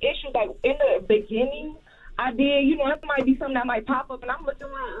has been issues like in the beginning. I did, you know, it might be something that might pop up, and I'm looking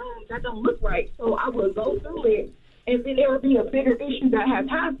like, that don't look right. So I would go through it, and then there would be a bigger issue that has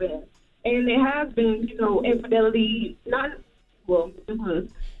happened. And it has been, you know, infidelity, it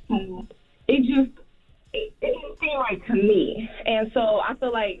didn't seem right to me. And so I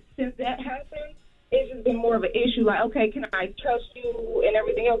feel like since that happened, it's just been more of an issue. Like, okay, can I trust you and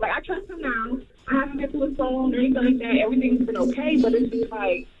everything else? Like, I trust him now. I haven't been through his phone or anything like that. Everything's been okay, but it's just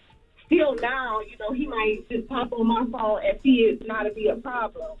like, still now, you know, he might just pop on my phone and see it not to be a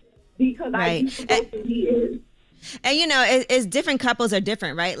problem because I used to go through his. And you know, it's different couples are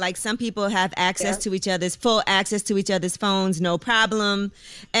different, right? Like some people have access to each other's full access to each other's phones, no problem.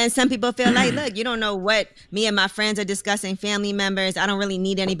 And some people feel like, look, you don't know what me and my friends are discussing, family members. I don't really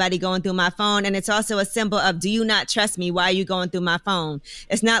need anybody going through my phone. And it's also a symbol of, do you not trust me? Why are you going through my phone?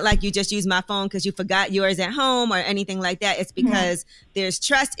 It's not like you just use my phone because you forgot yours at home or anything like that. It's because there's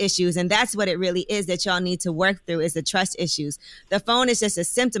trust issues. And that's what it really is that y'all need to work through, is the trust issues. The phone is just a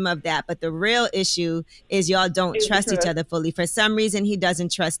symptom of that. But the real issue is y'all don't trust each other fully. For some reason, he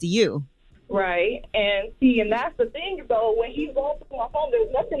doesn't trust you. Right. And see, and that's the thing, though, when he's going through my phone,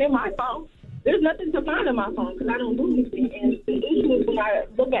 there's nothing in my phone. There's nothing to find in my phone because I don't do anything. And the issue is when I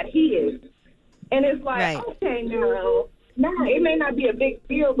look at his. And it's like, okay, now, it may not be a big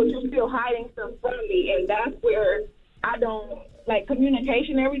deal, but you're still hiding stuff from me. And that's where I don't, like,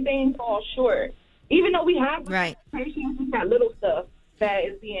 communication, everything falls short. Even though we have communication, it's just that little stuff that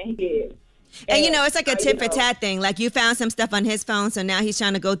is being hid. And, you know, it's like a tit for tat thing. Like, you found some stuff on his phone, so now he's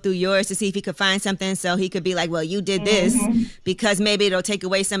trying to go through yours to see if he could find something so he could be like, well, you did this, because maybe it'll take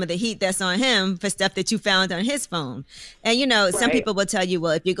away some of the heat that's on him for stuff that you found on his phone. And, you know, some people will tell you,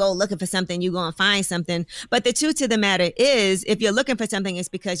 well, if you go looking for something, you're going to find something. But the truth to the matter is, if you're looking for something, it's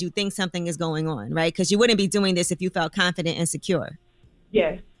because you think something is going on, right? Because you wouldn't be doing this if you felt confident and secure.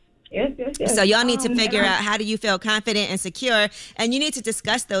 Yes. Yes. So y'all need to figure out, how do you feel confident and secure? And you need to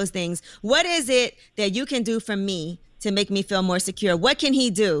discuss those things. What is it that you can do for me to make me feel more secure? What can he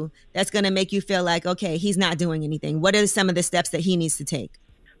do that's going to make you feel like, okay, he's not doing anything? What are some of the steps that he needs to take?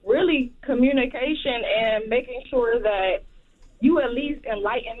 Really, communication and making sure that you at least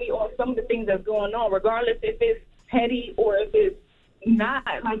enlighten me on some of the things that's going on, regardless if it's petty or if it's not.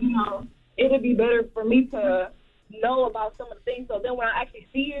 Like, you know, it would be better for me to know about some of the things, so then when I actually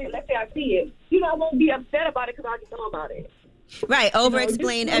see it, let's say I see it, you know, I won't be upset about it because I already know about it. Right,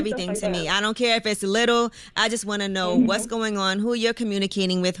 over-explain everything to me. I don't care if it's little. I just want to know what's going on, who you're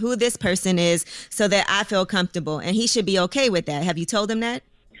communicating with, who this person is, so that I feel comfortable. And he should be okay with that. Have you told him that?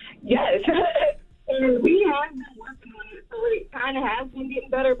 Yes. And we have been working on it, so it kind of has been getting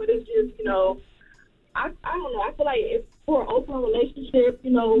better, but it's just, you know, I don't know. I feel like it's for an open relationship,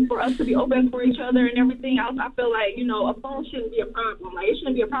 you know, for us to be open for each other and everything else. I feel like, you know, a phone shouldn't be a problem. Like, it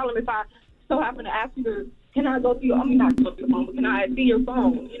shouldn't be a problem if I so happen to ask you to, can I go through your, not go through your phone, but can I see your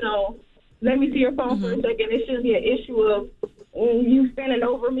phone? You know, let me see your phone for a second. It shouldn't be an issue of you standing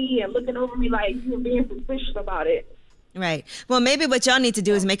over me and looking over me like you're being suspicious about it. Right. Well, maybe what y'all need to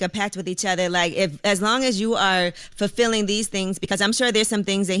do is make a pact with each other. Like, if, as long as you are fulfilling these things, because I'm sure there's some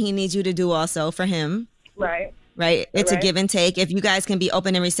things that he needs you to do also for him. Right. Right. It's a give and take. If you guys can be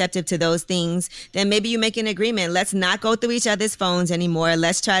open and receptive to those things, then maybe you make an agreement. Let's not go through each other's phones anymore.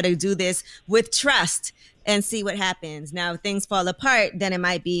 Let's try to do this with trust and see what happens. Now, if things fall apart, then it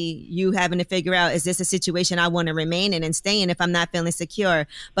might be you having to figure out, is this a situation I want to remain in and stay in if I'm not feeling secure?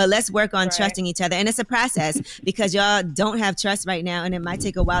 But let's work on trusting each other. And it's a process because y'all don't have trust right now, and it might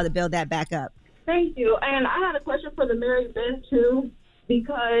take a while to build that back up. Thank you. And I had a question for the married men too,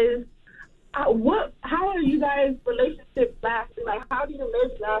 because how are you guys' relationships lasting? Like, how do your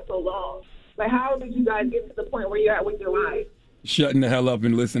marriage last so long? Like, how did you guys get to the point where you're at with your wife? Shutting the hell up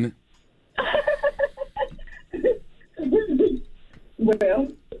and listening. Well,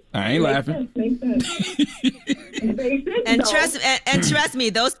 I ain't laughing. And trust me,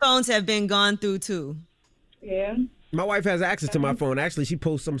 those phones have been gone through too. Yeah. My wife has access to my phone. Actually, she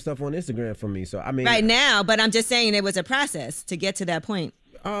posts some stuff on Instagram for me. So I mean, right now, but I'm just saying it was a process to get to that point.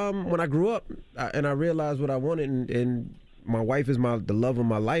 When I grew up and I realized what I wanted, and my wife is the love of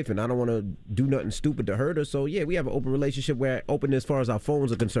my life, and I don't want to do nothing stupid to hurt her. So yeah, we have an open relationship where open as far as our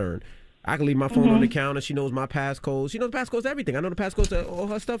phones are concerned. I can leave my phone on the counter. She knows my passcodes. She knows the passcodes to everything. I know the passcodes to all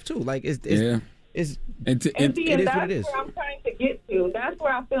her stuff too. Like And see, and that's where I'm trying to get to. That's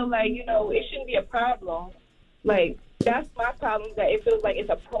where I feel like, it shouldn't be a problem. Like, that's my problem, that it feels like it's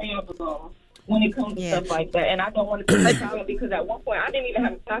a problem when it comes to stuff like that. And I don't want to be a problem because at one point I didn't even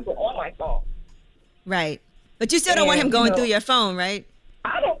have a password on my phone. Right. But you still don't want him going through your phone, right?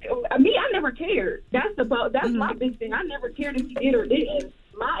 I never cared. That's my big thing. I never cared if he did or didn't.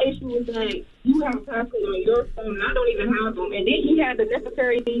 My issue was that you have a password on your phone and I don't even have them. And then he had the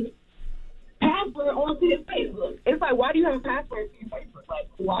necessary password onto his Facebook. It's like, why do you have a password to your Facebook? Like,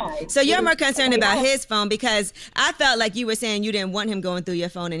 why? So you're more concerned about his phone, because I felt like you were saying you didn't want him going through your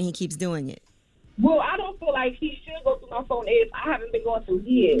phone and he keeps doing it. Well, I don't feel like he should go through my phone if I haven't been going through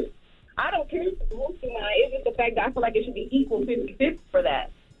his. I don't care if it's goes through mine. It's just the fact that I feel like it should be equal 50-50 for that.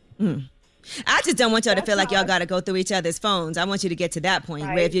 I just don't want y'all to feel like y'all got to go through each other's phones. I want you to get to that point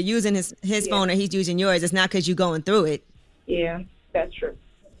where if you're using his phone or he's using yours, it's not because you're going through it. Yeah, that's true.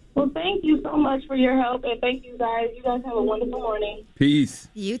 Well, thank you so much for your help, and thank you guys. You guys have a wonderful morning. Peace.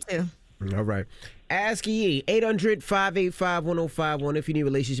 You too. All right. Ask Yee, 800-585-1051. If you need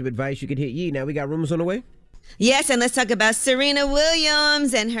relationship advice, you can hit Yee. Now we got rumors on the way? Yes, and let's talk about Serena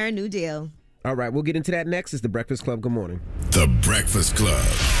Williams and her new deal. All right, we'll get into that next. It's The Breakfast Club. Good morning. The Breakfast Club.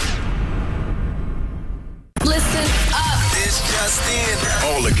 Listen up. It's just in.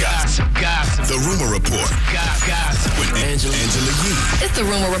 All the gossip. The Rumor Report. Gossip. With Angela Yee. It's the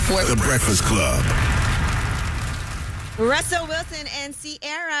Rumor Report. The Breakfast Club. Russell Wilson and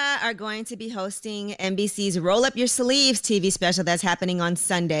Ciara are going to be hosting NBC's Roll Up Your Sleeves TV special that's happening on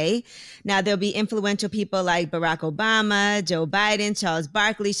Sunday. Now, there'll be influential people like Barack Obama, Joe Biden, Charles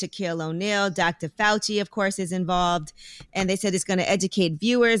Barkley, Shaquille O'Neal, Dr. Fauci, of course, is involved. And they said it's going to educate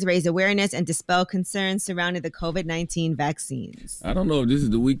viewers, raise awareness, and dispel concerns surrounding the COVID-19 vaccines. I don't know if this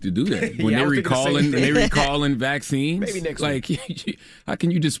is the week to do that. When they're recalling vaccines. Maybe next week. How can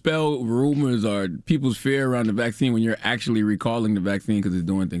you dispel rumors or people's fear around the vaccine when you're actually recalling the vaccine because it's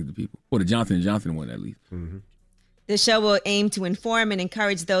doing things to people? Well, the Johnson & Johnson one, at least. The show will aim to inform and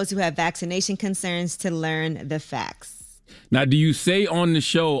encourage those who have vaccination concerns to learn the facts. Now, do you say on the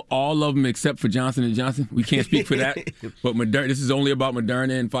show all of them except for Johnson & Johnson? We can't speak for that. But Moderna, this is only about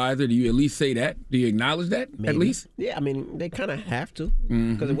Moderna and Pfizer. Do you at least say that? Do you acknowledge that at least? Yeah, I mean, they kind of have to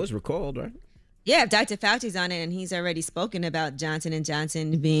because it was recalled, right? Yeah, if Dr. Fauci's on it, and he's already spoken about Johnson &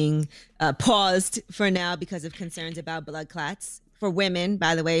 Johnson being paused for now because of concerns about blood clots for women.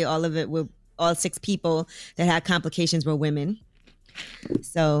 By the way, all 6 people that had complications were women.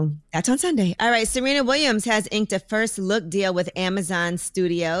 So that's on Sunday. All right, Serena Williams has inked a first look deal with Amazon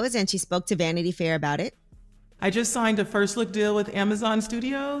Studios, and she spoke to Vanity Fair about it. I just signed a first look deal with Amazon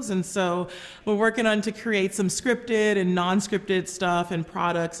Studios, and so we're working on to create some scripted and non-scripted stuff and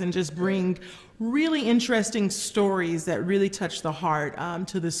products and just bring really interesting stories that really touch the heart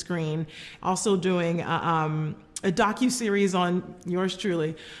to the screen. Also doing a docu-series on yours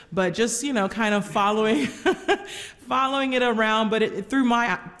truly, but just, kind of following it around, but through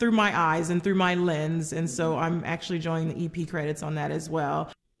my eyes and through my lens. And so I'm actually joining the EP credits on that as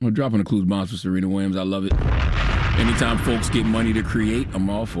well. Well, dropping the clues bombs for Serena Williams. I love it. Anytime folks get money to create, I'm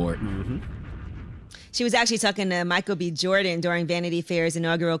all for it. She was actually talking to Michael B. Jordan during Vanity Fair's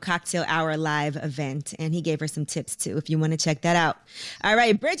inaugural Cocktail Hour live event, and he gave her some tips, too, if you want to check that out. All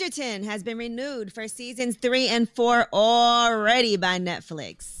right, Bridgerton has been renewed for seasons 3 and 4 already by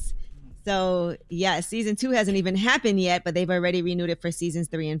Netflix. So, yeah, season 2 hasn't even happened yet, but they've already renewed it for seasons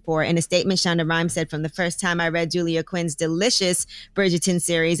 3 and 4. In a statement, Shonda Rhimes said, "From the first time I read Julia Quinn's delicious Bridgerton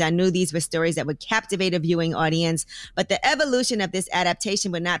series, I knew these were stories that would captivate a viewing audience. But the evolution of this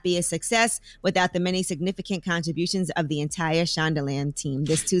adaptation would not be a success without the many significant contributions of the entire Shondaland team.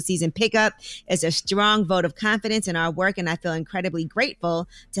 This 2-season pickup is a strong vote of confidence in our work, and I feel incredibly grateful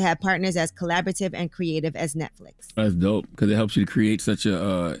to have partners as collaborative and creative as Netflix." That's dope because it helps you to create such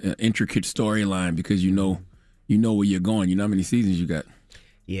an intricate storyline because you know where you're going. You know how many seasons you got.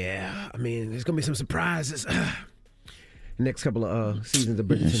 Yeah, I mean, there's gonna be some surprises. Next couple of seasons of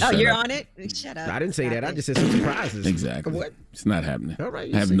Bridgerton. Oh, you're on it? Shut up. I didn't say that. Stop I it. just said some surprises. Exactly. What? It's not happening. All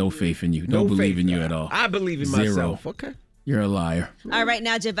right, I have no faith in you. Don't believe in you at all. I believe in Zero. myself. Okay. You're a liar. All right,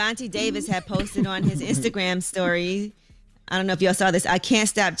 now Javante Davis had posted on his Instagram story. I don't know if y'all saw this. I can't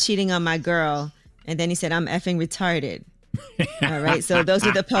stop cheating on my girl. And then he said, I'm effing retarded. All right, so those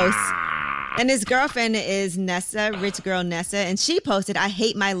are the posts. And his girlfriend is Nessa, rich girl Nessa, and she posted, I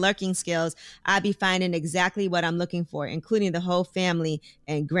hate my lurking skills. I be finding exactly what I'm looking for, including the whole family,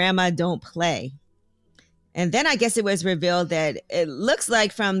 and grandma don't play. And then I guess it was revealed that it looks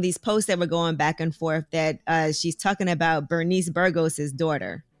like from these posts that were going back and forth that she's talking about Bernice Burgos'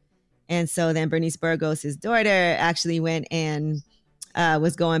 daughter. And so then Bernice Burgos' daughter actually went and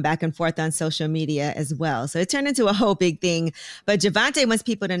was going back and forth on social media as well. So it turned into a whole big thing. But Javante wants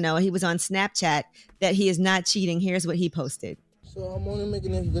people to know he was on Snapchat that he is not cheating. Here's what he posted. So I'm only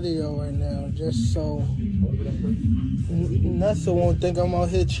making this video right now just so Nessa won't think I'm out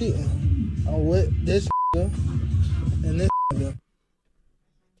here cheating. I'm with this and this.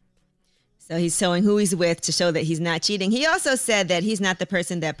 So he's showing who he's with to show that he's not cheating. He also said that he's not the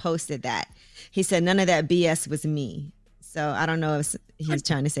person that posted that. He said none of that BS was me. So I don't know if he's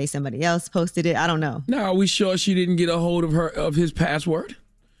trying to say somebody else posted it. I don't know. Now, are we sure she didn't get a hold of his password?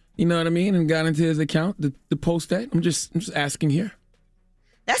 You know what I mean? And got into his account to post that? I'm just asking here.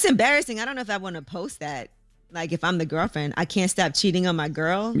 That's embarrassing. I don't know if I want to post that. Like if I'm the girlfriend, I can't stop cheating on my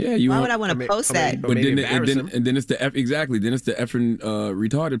girl. Yeah, Why would I want to post that? But then it's the exactly. Then it's the effing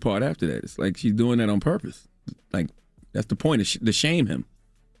retarded part after that. It's like she's doing that on purpose. Like that's the point. Is to shame him.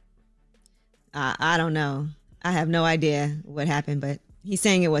 I don't know. I have no idea what happened, but he's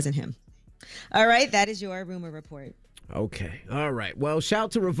saying it wasn't him. All right, that is your rumor report. Okay. All right. Well,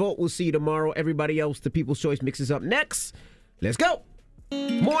 shout to Revolt. We'll see you tomorrow. Everybody else, the People's Choice mixes up next. Let's go.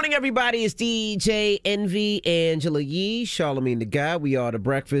 Morning, everybody. It's DJ Envy, Angela Yee, Charlamagne the Guy. We are the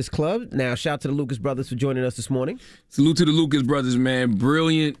Breakfast Club. Now, shout to the Lucas Brothers for joining us this morning. Salute to the Lucas Brothers, man.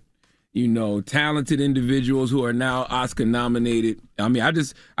 Brilliant, talented individuals who are now Oscar nominated. I mean, I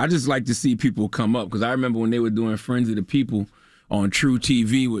just like to see people come up because I remember when they were doing Friends of the People on True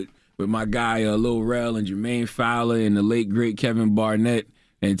TV with my guy Lil Rel and Jermaine Fowler and the late great Kevin Barnett.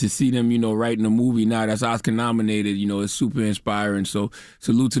 And to see them, writing a movie now that's Oscar nominated, it's super inspiring. So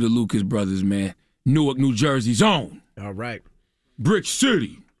salute to the Lucas Brothers, man. Newark, New Jersey's own. All right. Brick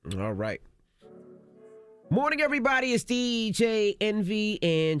City. All right. Morning, everybody. It's DJ Envy,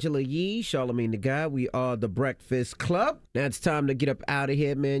 Angela Yee, Charlamagne the Guy. We are the Breakfast Club. Now it's time to get up out of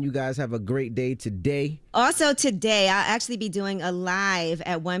here, man. You guys have a great day today. Also today, I'll actually be doing a live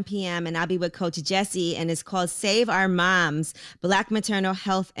at 1 p.m. and I'll be with Coach Jesse, and it's called Save Our Moms, Black Maternal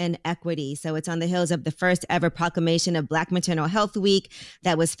Health and Equity. So it's on the heels of the first ever proclamation of Black Maternal Health Week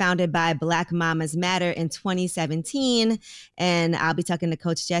that was founded by Black Mamas Matter in 2017. And I'll be talking to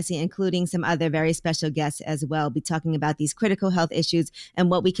Coach Jesse, including some other very special guests as well. Be talking about these critical health issues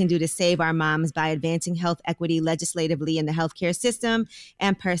and what we can do to save our moms by advancing health equity legislatively in the healthcare system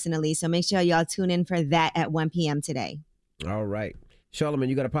and personally. So make sure y'all tune in for that at 1 p.m. today. All right. Charlamagne,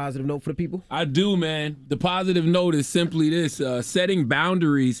 you got a positive note for the people? I do, man. The positive note is simply this. Setting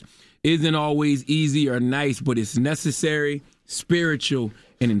boundaries isn't always easy or nice, but it's necessary, spiritual,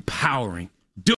 and empowering.